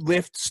would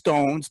lift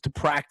stones to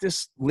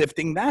practice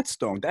lifting that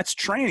stone. That's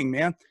training,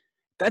 man.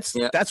 That's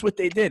what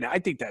they did. I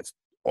think that's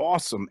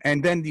awesome.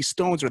 And then these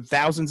stones are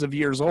thousands of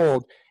years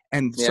old,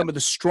 and some of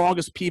the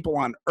strongest people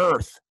on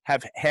earth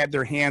have had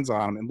their hands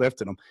on them and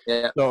lifted them.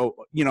 So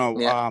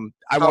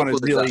I want to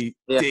really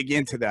dig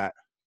into that.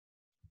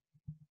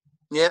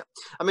 Yeah,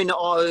 I mean,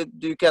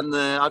 you can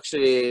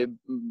actually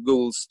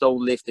Google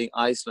stone lifting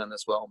Iceland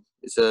as well.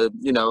 It's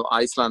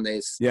Iceland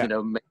is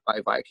made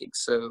by Vikings,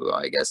 so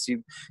I guess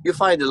you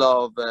find a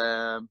lot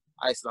of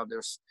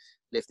Icelanders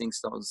lifting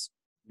stones.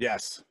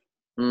 Yes,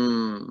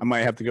 I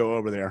might have to go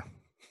over there.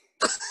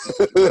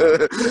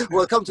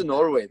 Well, come to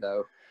Norway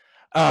though.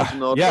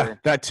 Yeah,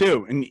 that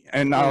too,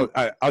 and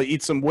I'll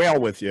eat some whale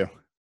with you.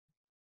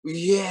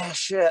 Yeah,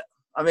 shit.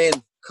 I mean,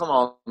 come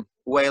on.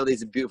 Whale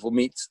is a beautiful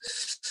meat.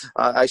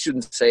 I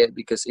shouldn't say it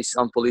because it's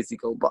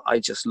unpolitical, but I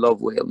just love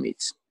whale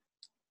meat.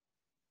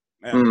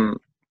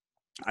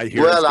 I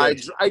hear. Well, I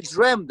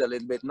dreamed a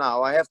little bit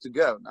now. I have to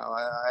go now.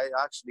 I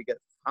actually get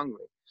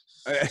hungry.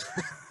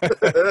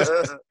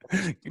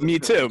 Me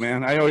too,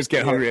 man. I always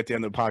get hungry at the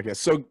end of the podcast.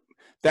 So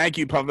thank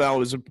you,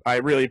 Pavel. I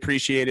really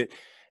appreciate it.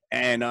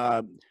 And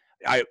I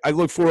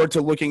look forward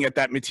to looking at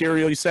that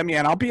material you sent me,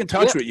 and I'll be in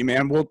touch with you,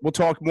 man. We'll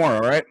talk more,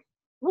 all right?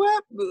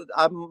 Well,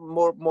 I'm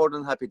more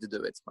than happy to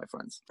do it, my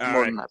friends.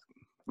 More than happy.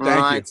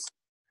 Thank you.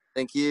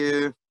 Thank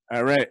you.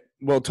 All right.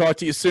 We'll talk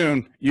to you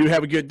soon. You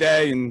have a good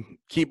day and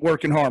keep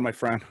working hard, my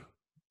friend.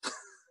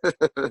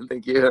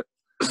 Thank you.